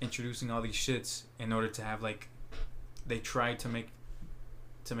introducing all these shits in order to have, like... They tried to make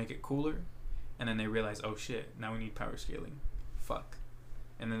it cooler. And then they realize, oh shit, now we need power scaling. Fuck.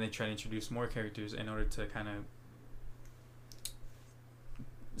 And then they try to introduce more characters in order to kind of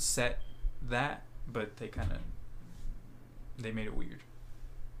set that, but they made it weird.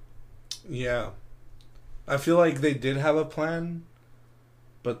 Yeah. I feel like they did have a plan,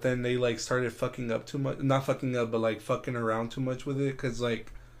 but then they, like, started fucking up too much. Not fucking up, but, like, fucking around too much with it. Because,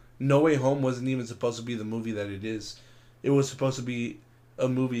 like, No Way Home wasn't even supposed to be the movie that it is. It was supposed to be a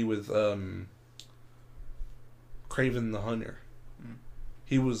movie with Kraven the Hunter.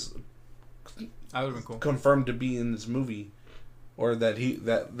 He was That would have been cool. Confirmed to be in this movie, or that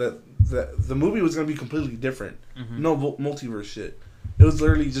the movie was gonna be completely different. Mm-hmm. No multiverse shit. It was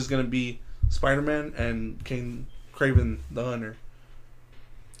literally just gonna be Spider-Man and Kraven the Hunter,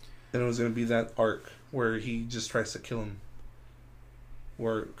 and it was gonna be that arc where he just tries to kill him,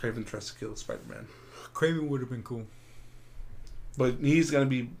 where Kraven tries to kill Spider-Man. Kraven would have been cool, but he's gonna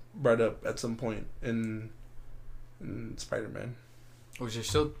be brought up at some point in Spider-Man. Which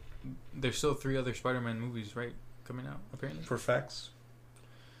there's still 3 other Spider-Man movies, right, coming out apparently. For facts.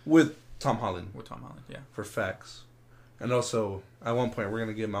 With Tom Holland. Yeah. For facts. And also, at one point, we're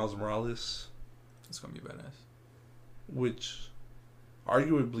gonna get Miles Morales. It's gonna be badass. Which,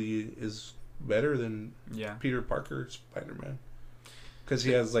 arguably, is better than Peter Parker Spider-Man, because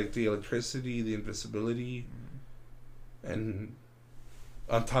he has like the electricity, the invisibility, and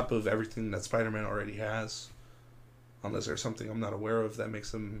on top of everything that Spider-Man already has. Unless there's something I'm not aware of that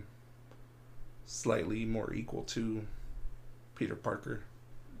makes him slightly more equal to Peter Parker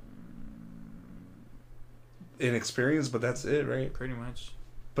in experience, but that's it, right? Pretty much.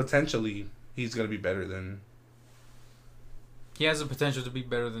 Potentially, he's gonna be better than. He has the potential to be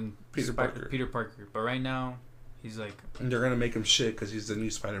better than Peter Parker. But right now, he's like. And they're gonna make him shit because he's the new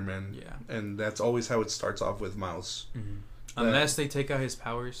Spider-Man. Yeah. And that's always how it starts off with Miles. Mm-hmm. Unless they take out his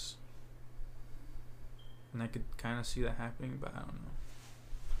powers. And I could kind of see that happening, but I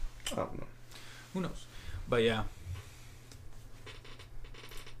don't know. Who knows? But yeah.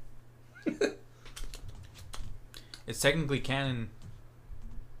 It's technically canon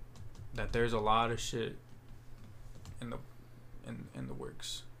that there's a lot of shit in the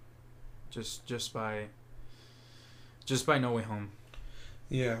works. Just by No Way Home.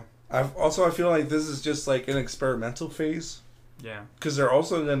 Yeah. I feel like this is just like an experimental phase. Yeah. Because they're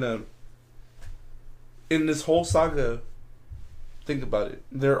also gonna, in this whole saga, think about it,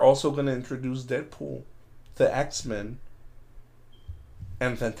 they're also gonna introduce Deadpool, the X-Men,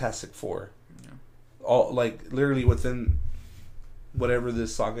 and Fantastic Four. Yeah. All like literally within whatever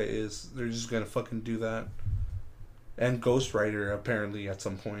this saga is, they're just gonna fucking do that. And Ghost Rider apparently at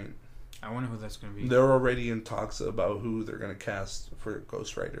some point. I wonder who that's gonna be. They're already in talks about who they're gonna cast for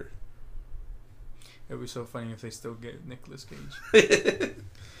Ghost Rider. It would be so funny if they still get Nicolas Cage.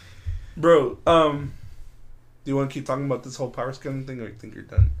 Bro, do you want to keep talking about this whole power scaling thing, or you think you're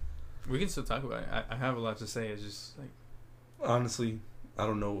done? We can still talk about it. I have a lot to say. It's just like, honestly, I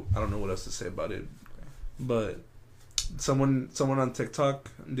don't know what else to say about it. Okay. But someone on TikTok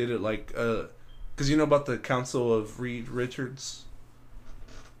did it like, because you know about the Council of Reed Richards.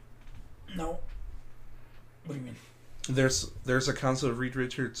 No. What do you mean? There's a Council of Reed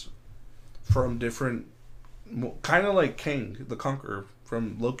Richards from different, kind of like Kang the Conqueror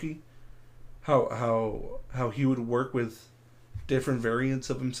from Loki. How he would work with different variants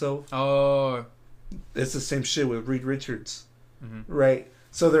of himself. Oh, it's the same shit with Reed Richards, mm-hmm. right?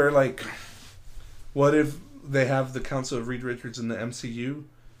 So they're like, what if they have the Council of Reed Richards in the MCU,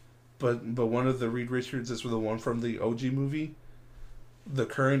 but one of the Reed Richards is the one from the OG movie, the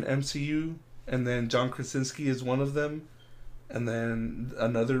current MCU, and then John Krasinski is one of them, and then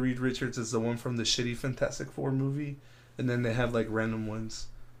another Reed Richards is the one from the shitty Fantastic Four movie, and then they have like random ones,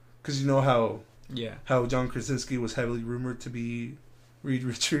 because you know how John Krasinski was heavily rumored to be Reed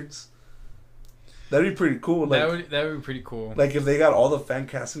Richards. That'd be pretty cool. Like, that would be pretty cool. Like if they got all the fan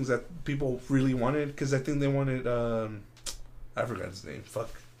castings that people really wanted, because I think they wanted I forgot his name. Fuck,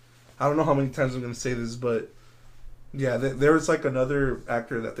 I don't know how many times I'm gonna say this, but yeah, there was like another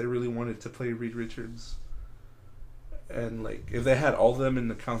actor that they really wanted to play Reed Richards, and like if they had all of them in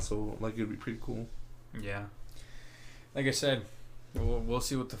the council, like it'd be pretty cool. Yeah, like I said, we'll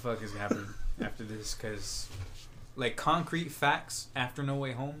see what the fuck is happening after this, because like concrete facts after No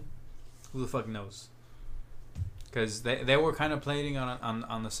Way Home, who the fuck knows? Because they were kind of playing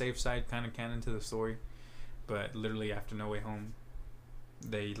on the safe side, kind of canon to the story, but literally after No Way Home,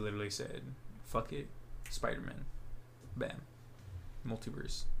 they literally said, "Fuck it, Spider-Man, bam,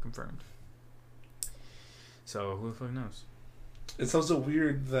 multiverse confirmed." So who the fuck knows? It's also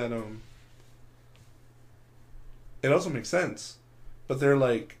weird that it also makes sense, but they're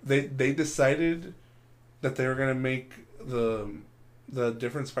like they decided that they were gonna make the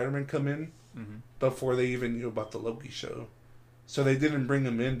different Spider-Man come in before they even knew about the Loki show. So they didn't bring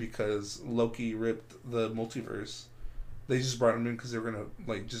him in because Loki ripped the multiverse. They just brought him in because they were gonna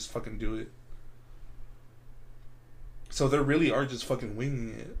like just fucking do it. So they really are just fucking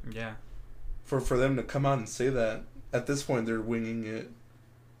winging it. Yeah. For them to come out and say that, at this point they're winging it.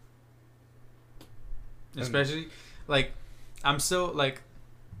 Especially, like, I'm still like,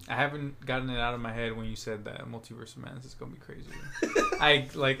 I haven't gotten it out of my head when you said that Multiverse of Madness is gonna be crazy. I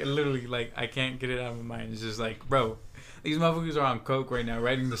like literally like I can't get it out of my mind. It's just like, bro, these motherfuckers are on coke right now,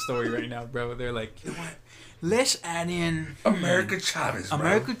 writing the story right now, bro. They're like, you know what? Let's add in America Chavez. Bro.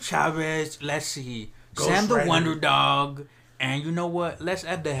 America Chavez. Let's see, Ghost Sam the Rider. Wonder Dog, and you know what? Let's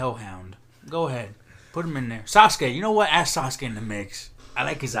add the Hellhound. Go ahead, put him in there. Sasuke, you know what? Add Sasuke in the mix. I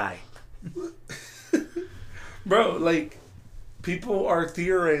like his eye. Bro, like, people are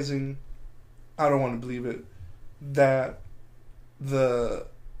theorizing, I don't want to believe it, that the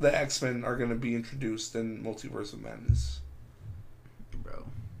X-Men are going to be introduced in Multiverse of Madness. Bro,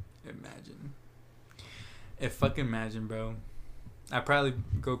 imagine. Fucking imagine, bro. I'd probably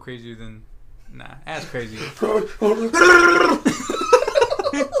go crazier than... Nah, as crazy.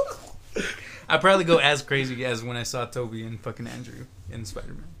 I'd probably go as crazy as when I saw Toby and fucking Andrew in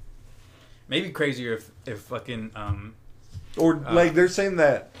Spider-Man. Maybe crazier if fucking... Or, like, they're saying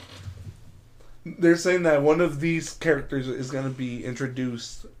that one of these characters is going to be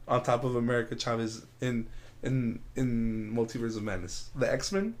introduced on top of America Chavez in Multiverse of Madness. The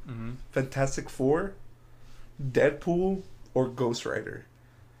X-Men, Fantastic Four, Deadpool, or Ghost Rider.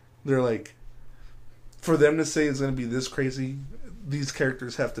 They're like, for them to say it's going to be this crazy, these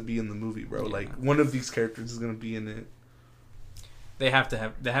characters have to be in the movie, bro. Yeah. Like, one of these characters is going to be in it. They have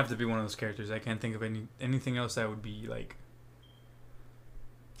to be one of those characters. I can't think of anything else that would be, like,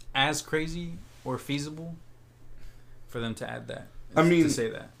 as crazy or feasible for them to add that. I mean, to say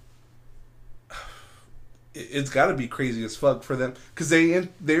that it's got to be crazy as fuck for them, because they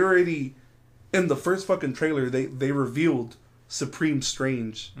already in the first fucking trailer they revealed Supreme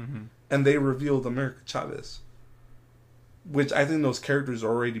Strange, and they revealed America Chavez, which I think those characters are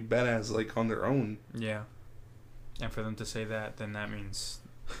already badass, like, on their own. Yeah, and for them to say that, then that means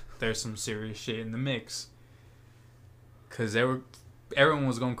there's some serious shit in the mix, because everyone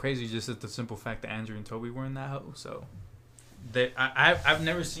was going crazy just at the simple fact that Andrew and Toby were in that hoe. So, I've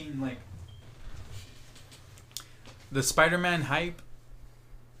never seen, like, the Spider-Man hype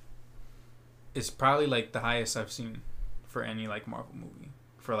it's probably like the highest I've seen for any like Marvel movie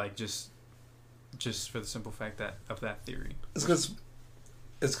for like just for the simple fact that of that theory. It's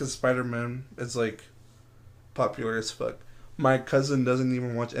because Spider-Man is like popular as fuck. My cousin doesn't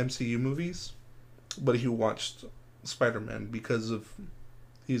even watch MCU movies, but he watched Spider-Man because of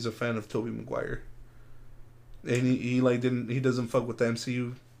he's a fan of Tobey Maguire. And he doesn't fuck with the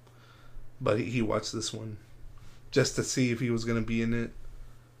MCU, but he watched this one just to see if he was gonna be in it.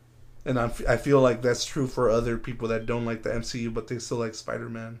 And I feel like that's true for other people that don't like the MCU, but they still like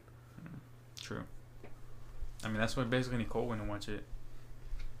Spider-Man. True. I mean, that's why basically Nicole went to watch it.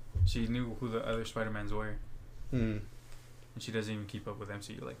 She knew who the other Spider-Mans were. And she doesn't even keep up with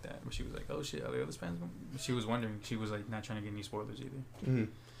MCU like that. But she was like, oh shit, are the other Spider-Man? She was wondering. She was like not trying to get any spoilers either.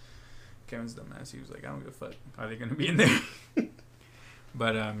 Kevin's dumbass. He was like, I don't give a fuck. Are they gonna be in there?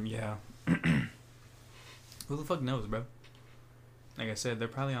 But yeah. Who the fuck knows, bro? Like I said, they're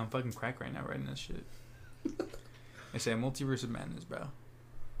probably on fucking crack right now writing that shit. They say Multiverse of Madness, bro.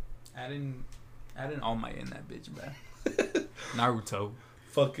 Add in All Might in that bitch, bro. Naruto.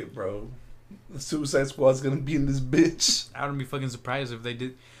 Fuck it, bro. The Suicide Squad's gonna be in this bitch. I wouldn't be fucking surprised if they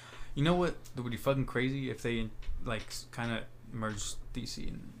did. You know what? It would be fucking crazy if they like kind of merged DC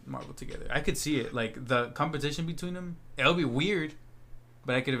and Marvel together. I could see it. Like the competition between them. It'll be weird,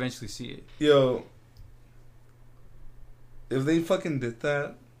 but I could eventually see it. Yo, if they fucking did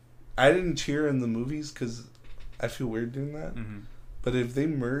that, I didn't cheer in the movies because I feel weird doing that. Mm-hmm. But if they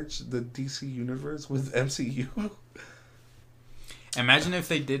merge the DC universe with MCU, imagine if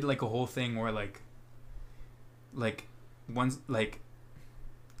they did like a whole thing where like one's like,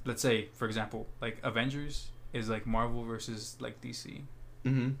 let's say for example, like Avengers is like Marvel versus like DC.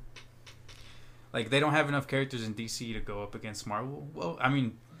 Mm-hmm. Like they don't have enough characters in DC to go up against Marvel. Well, I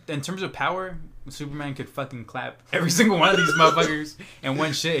mean, in terms of power, Superman could fucking clap every single one of these motherfuckers in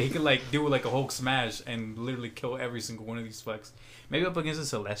one shit. He could like do like a Hulk smash and literally kill every single one of these fucks. Maybe up against a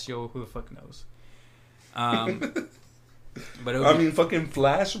Celestial, who the fuck knows? But I mean, fucking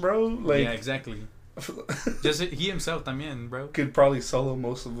Flash, bro. Like, yeah, exactly. Just he himself, también, bro. Could probably solo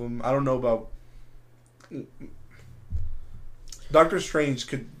most of them. I don't know about. Doctor Strange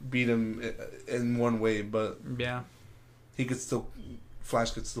could beat him in one way, but yeah, he could still.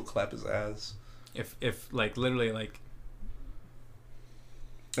 Flash could still clap his ass. If like literally like.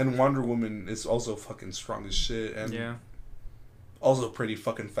 And Wonder Woman is also fucking strong as shit, and yeah, also pretty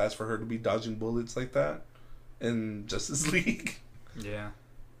fucking fast for her to be dodging bullets like that in Justice League. Yeah.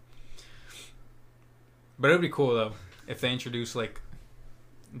 But it would be cool though if they introduce like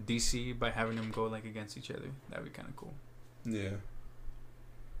DC by having them go like against each other. That'd be kind of cool. Yeah.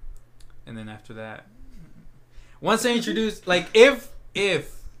 And then after that, once they introduce like if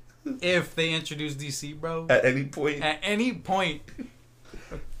they introduce DC, bro, at any point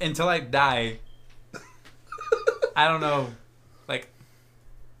until I die, I don't know, like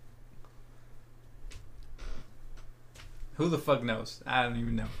who the fuck knows? I don't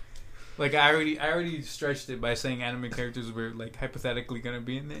even know. Like I already stretched it by saying anime characters were like hypothetically gonna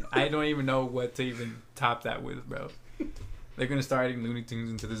be in it. I don't even know what to even top that with, bro. They're gonna start adding Looney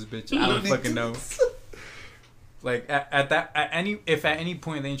Tunes into this bitch. I don't fucking know. Like at any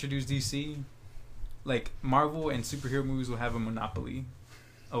point they introduce DC, like Marvel and superhero movies will have a monopoly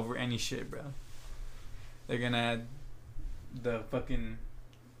over any shit, bro. They're gonna add the fucking.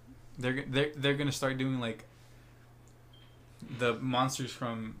 They're gonna start doing like. The monsters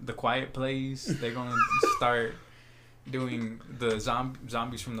from The Quiet Place. They're gonna start doing the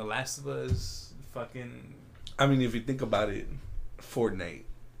zombies from The Last of Us. Fucking. I mean, if you think about it, Fortnite,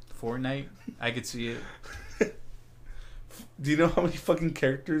 I could see it. Do you know how many fucking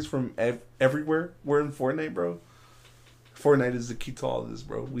characters from everywhere were in Fortnite, bro? Fortnite is the key to all this,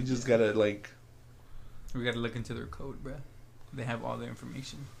 bro. We just gotta like. We gotta look into their code, bro. They have all their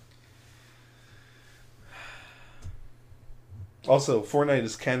information. Also, Fortnite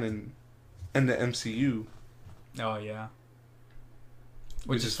is canon in the MCU. Oh yeah.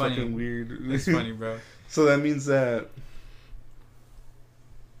 Which is funny. Fucking weird. It's funny, bro. So that means that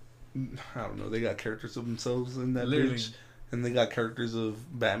I don't know. They got characters of themselves in that Literally. bitch, and they got characters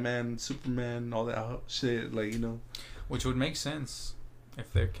of Batman, Superman, all that shit. Like, you know, which would make sense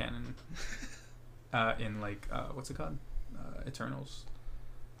if they're canon. In like what's it called? Eternals.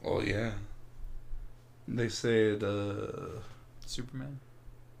 Oh yeah. They said Superman.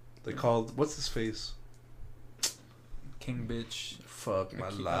 They called what's his face? King bitch. Fuck my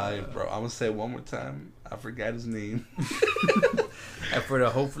life, bro. I'm gonna say it one more time. I forgot his name. And for the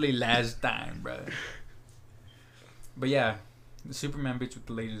hopefully last time, bro. But yeah, the Superman bitch with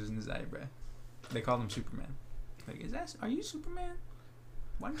the lasers in his eye, bro. They call him Superman. Like, are you Superman?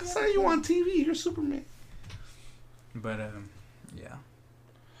 Why That's how you on TV. You're Superman. But yeah.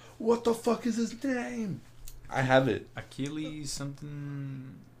 What the fuck is his name? I have it. Achilles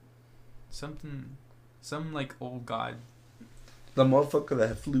something, some like old god. The motherfucker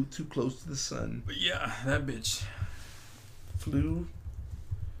that flew too close to the sun. But yeah, that bitch. Flew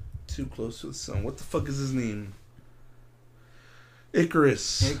too close to the sun. What the fuck is his name?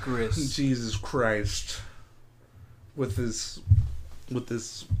 Icarus. Jesus Christ. With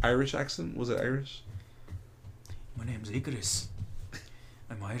this Irish accent. Was it Irish? My name's Icarus.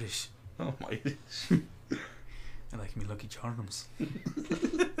 I'm Irish. Oh my. I like me Lucky Charms.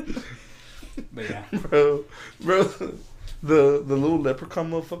 But yeah. Bro, the little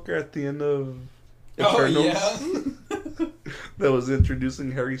leprechaun motherfucker at the end of Eternals. Oh yeah. That was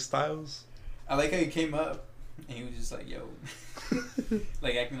introducing Harry Styles. I like how he came up and he was just like, "Yo,"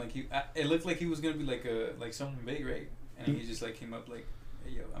 like acting like he. It looked like he was gonna be like someone big, right? And he just like came up like,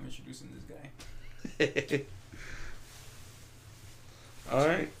 "Hey, yo, I'm introducing this guy." All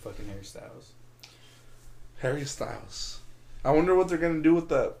right, fucking Harry Styles. Harry Styles. I wonder what they're gonna do with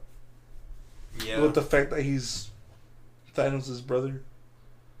that. Yeah. With the fact that he's Thanos' brother.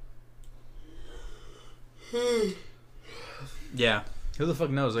 Yeah. Who the fuck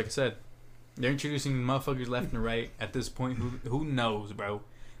knows? Like I said, they're introducing motherfuckers left and right. At this point, who knows, bro?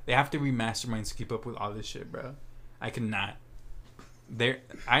 They have to be masterminds to keep up with all this shit, bro. I cannot.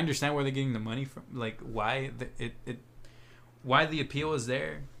 I understand where they're getting the money from. Like why why the appeal is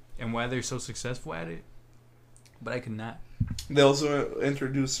there and why they're so successful at it. But I cannot. They also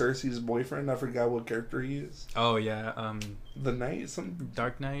introduced Cersei's boyfriend. I forgot what character he is. Oh yeah, the Knight, something.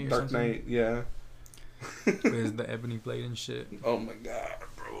 Dark Knight. Dark Knight, yeah. With the ebony blade and shit. Oh my god,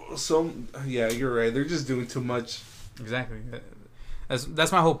 bro. So yeah, you're right. They're just doing too much. Exactly.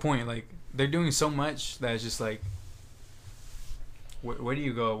 That's my whole point. Like they're doing so much that it's just like, where do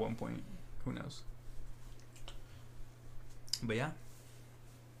you go at one point? Who knows? But yeah,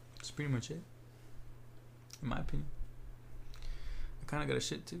 that's pretty much it. In my opinion. I kind of got a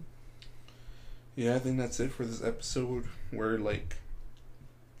shit too. Yeah, I think that's it for this episode. We're like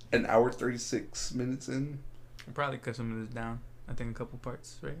an hour 36 minutes in. I'll probably cut some of this down. I think a couple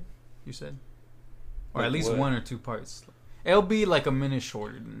parts, right? You said? Or Like at least what? 1 or 2 parts. It'll be like a minute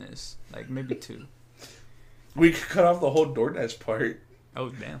shorter than this. Like maybe 2. We could cut off the whole DoorDash part. Oh,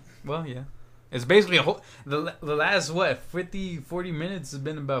 damn. Well, yeah. It's basically a whole... The last, 40 minutes has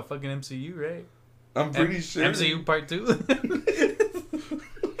been about fucking MCU, right? I'm pretty sure. MCU part 2.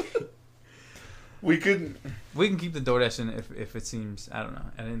 We can keep the DoorDash in if it seems... I don't know.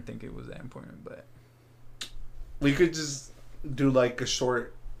 I didn't think it was that important, but... We could just do like a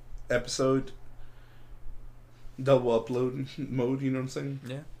short episode. Double upload mode, you know what I'm saying?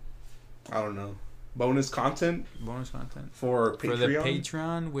 Yeah. I don't know. Bonus content for Patreon. For the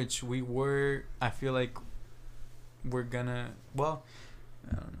Patreon, which I feel like we're gonna, well,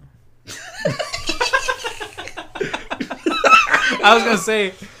 I don't know. I was gonna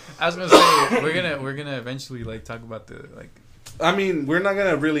say we're gonna eventually like talk about the like. I mean, we're not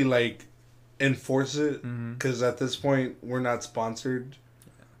gonna really like enforce it Mm-hmm. because at this point we're not sponsored.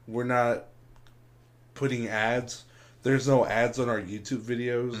 We're not putting ads. There's no ads on our YouTube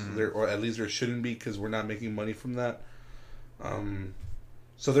videos, or at least there shouldn't be because we're not making money from that.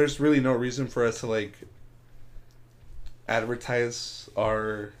 So there's really no reason for us to like advertise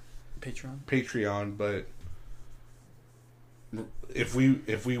our Patreon, but if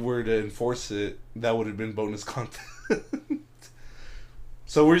we were to enforce it, that would have been bonus content.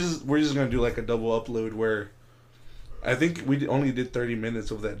 So we're just gonna do like a double upload where I think we only did 30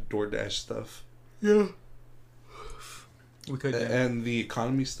 minutes of that DoorDash stuff. Yeah. We could, yeah. And the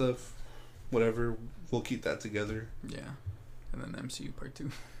economy stuff, whatever, we'll keep that together. Yeah, and then the MCU part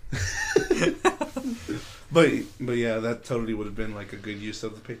 2. But yeah, that totally would have been like a good use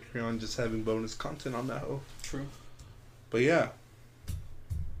of the Patreon, just having bonus content on that hoe. True. But yeah,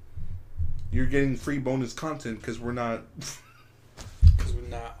 you're getting free bonus content because we're not. Because we're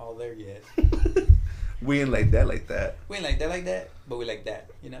not all there yet. We ain't like that. We ain't like that, but we like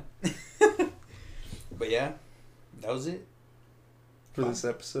that, you know? But yeah, that was it. For this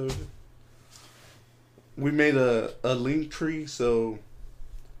episode. We made a link tree, so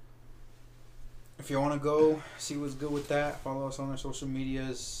if you want to go see what's good with that, follow us on our social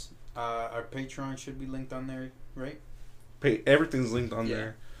medias. Our Patreon should be linked on there, right? everything's linked on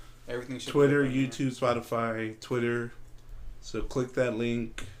there. Everything should Twitter, be YouTube, Spotify, Twitter. So click that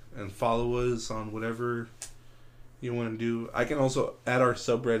link and follow us on whatever you want to do. I can also add our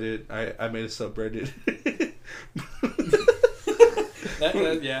subreddit. I made a subreddit.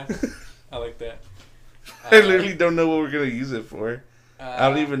 Yeah, I like that. I literally don't know what we're gonna use it for. I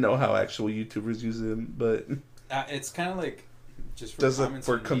don't even know how actual YouTubers use it, but it's kind of like just for does it comments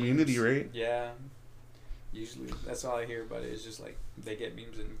for and community, memes. right? Yeah. Usually, that's all I hear about it. Is just like they get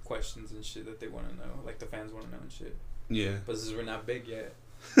memes and questions and shit that they want to know, like the fans want to know and shit. Yeah. But since we're not big yet.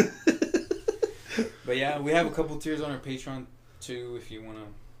 But yeah, we have a couple tiers on our Patreon too. If you want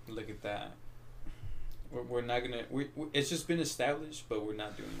to look at that, we're not gonna. It's just been established, but we're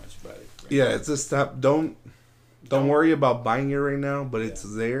not doing much about it. Right Yeah, now. it's a stop. Don't worry about buying it right now, but it's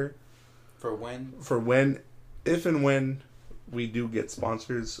there for when. If and when we do get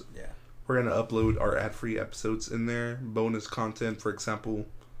sponsors. Yeah. We're gonna upload our ad-free episodes in there, bonus content, for example,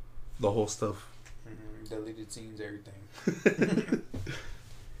 the whole stuff. Deleted scenes, everything.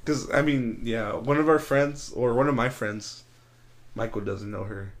 Because I mean, yeah, one of our friends or one of my friends, Michael doesn't know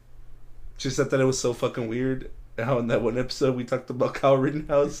her. She said that it was so fucking weird how in that one episode we talked about Kyle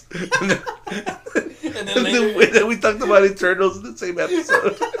Rittenhouse, and then we talked about Eternals in the same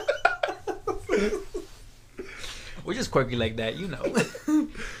episode. We're just quirky like that, you know.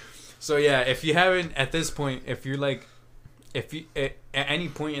 So yeah, if you haven't at this point, if you're like, if you at any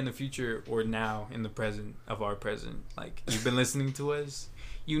point in the future or now in the present of our present, like you've been listening to us,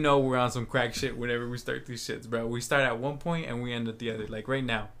 you know we're on some crack shit whenever we start these shits, bro. We start at one point and we end at the other. Like right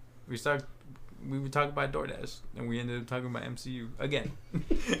now, we were talking about DoorDash and we ended up talking about MCU again.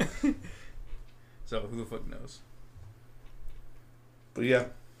 So who the fuck knows? But yeah,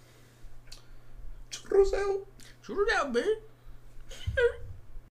 churros out, babe.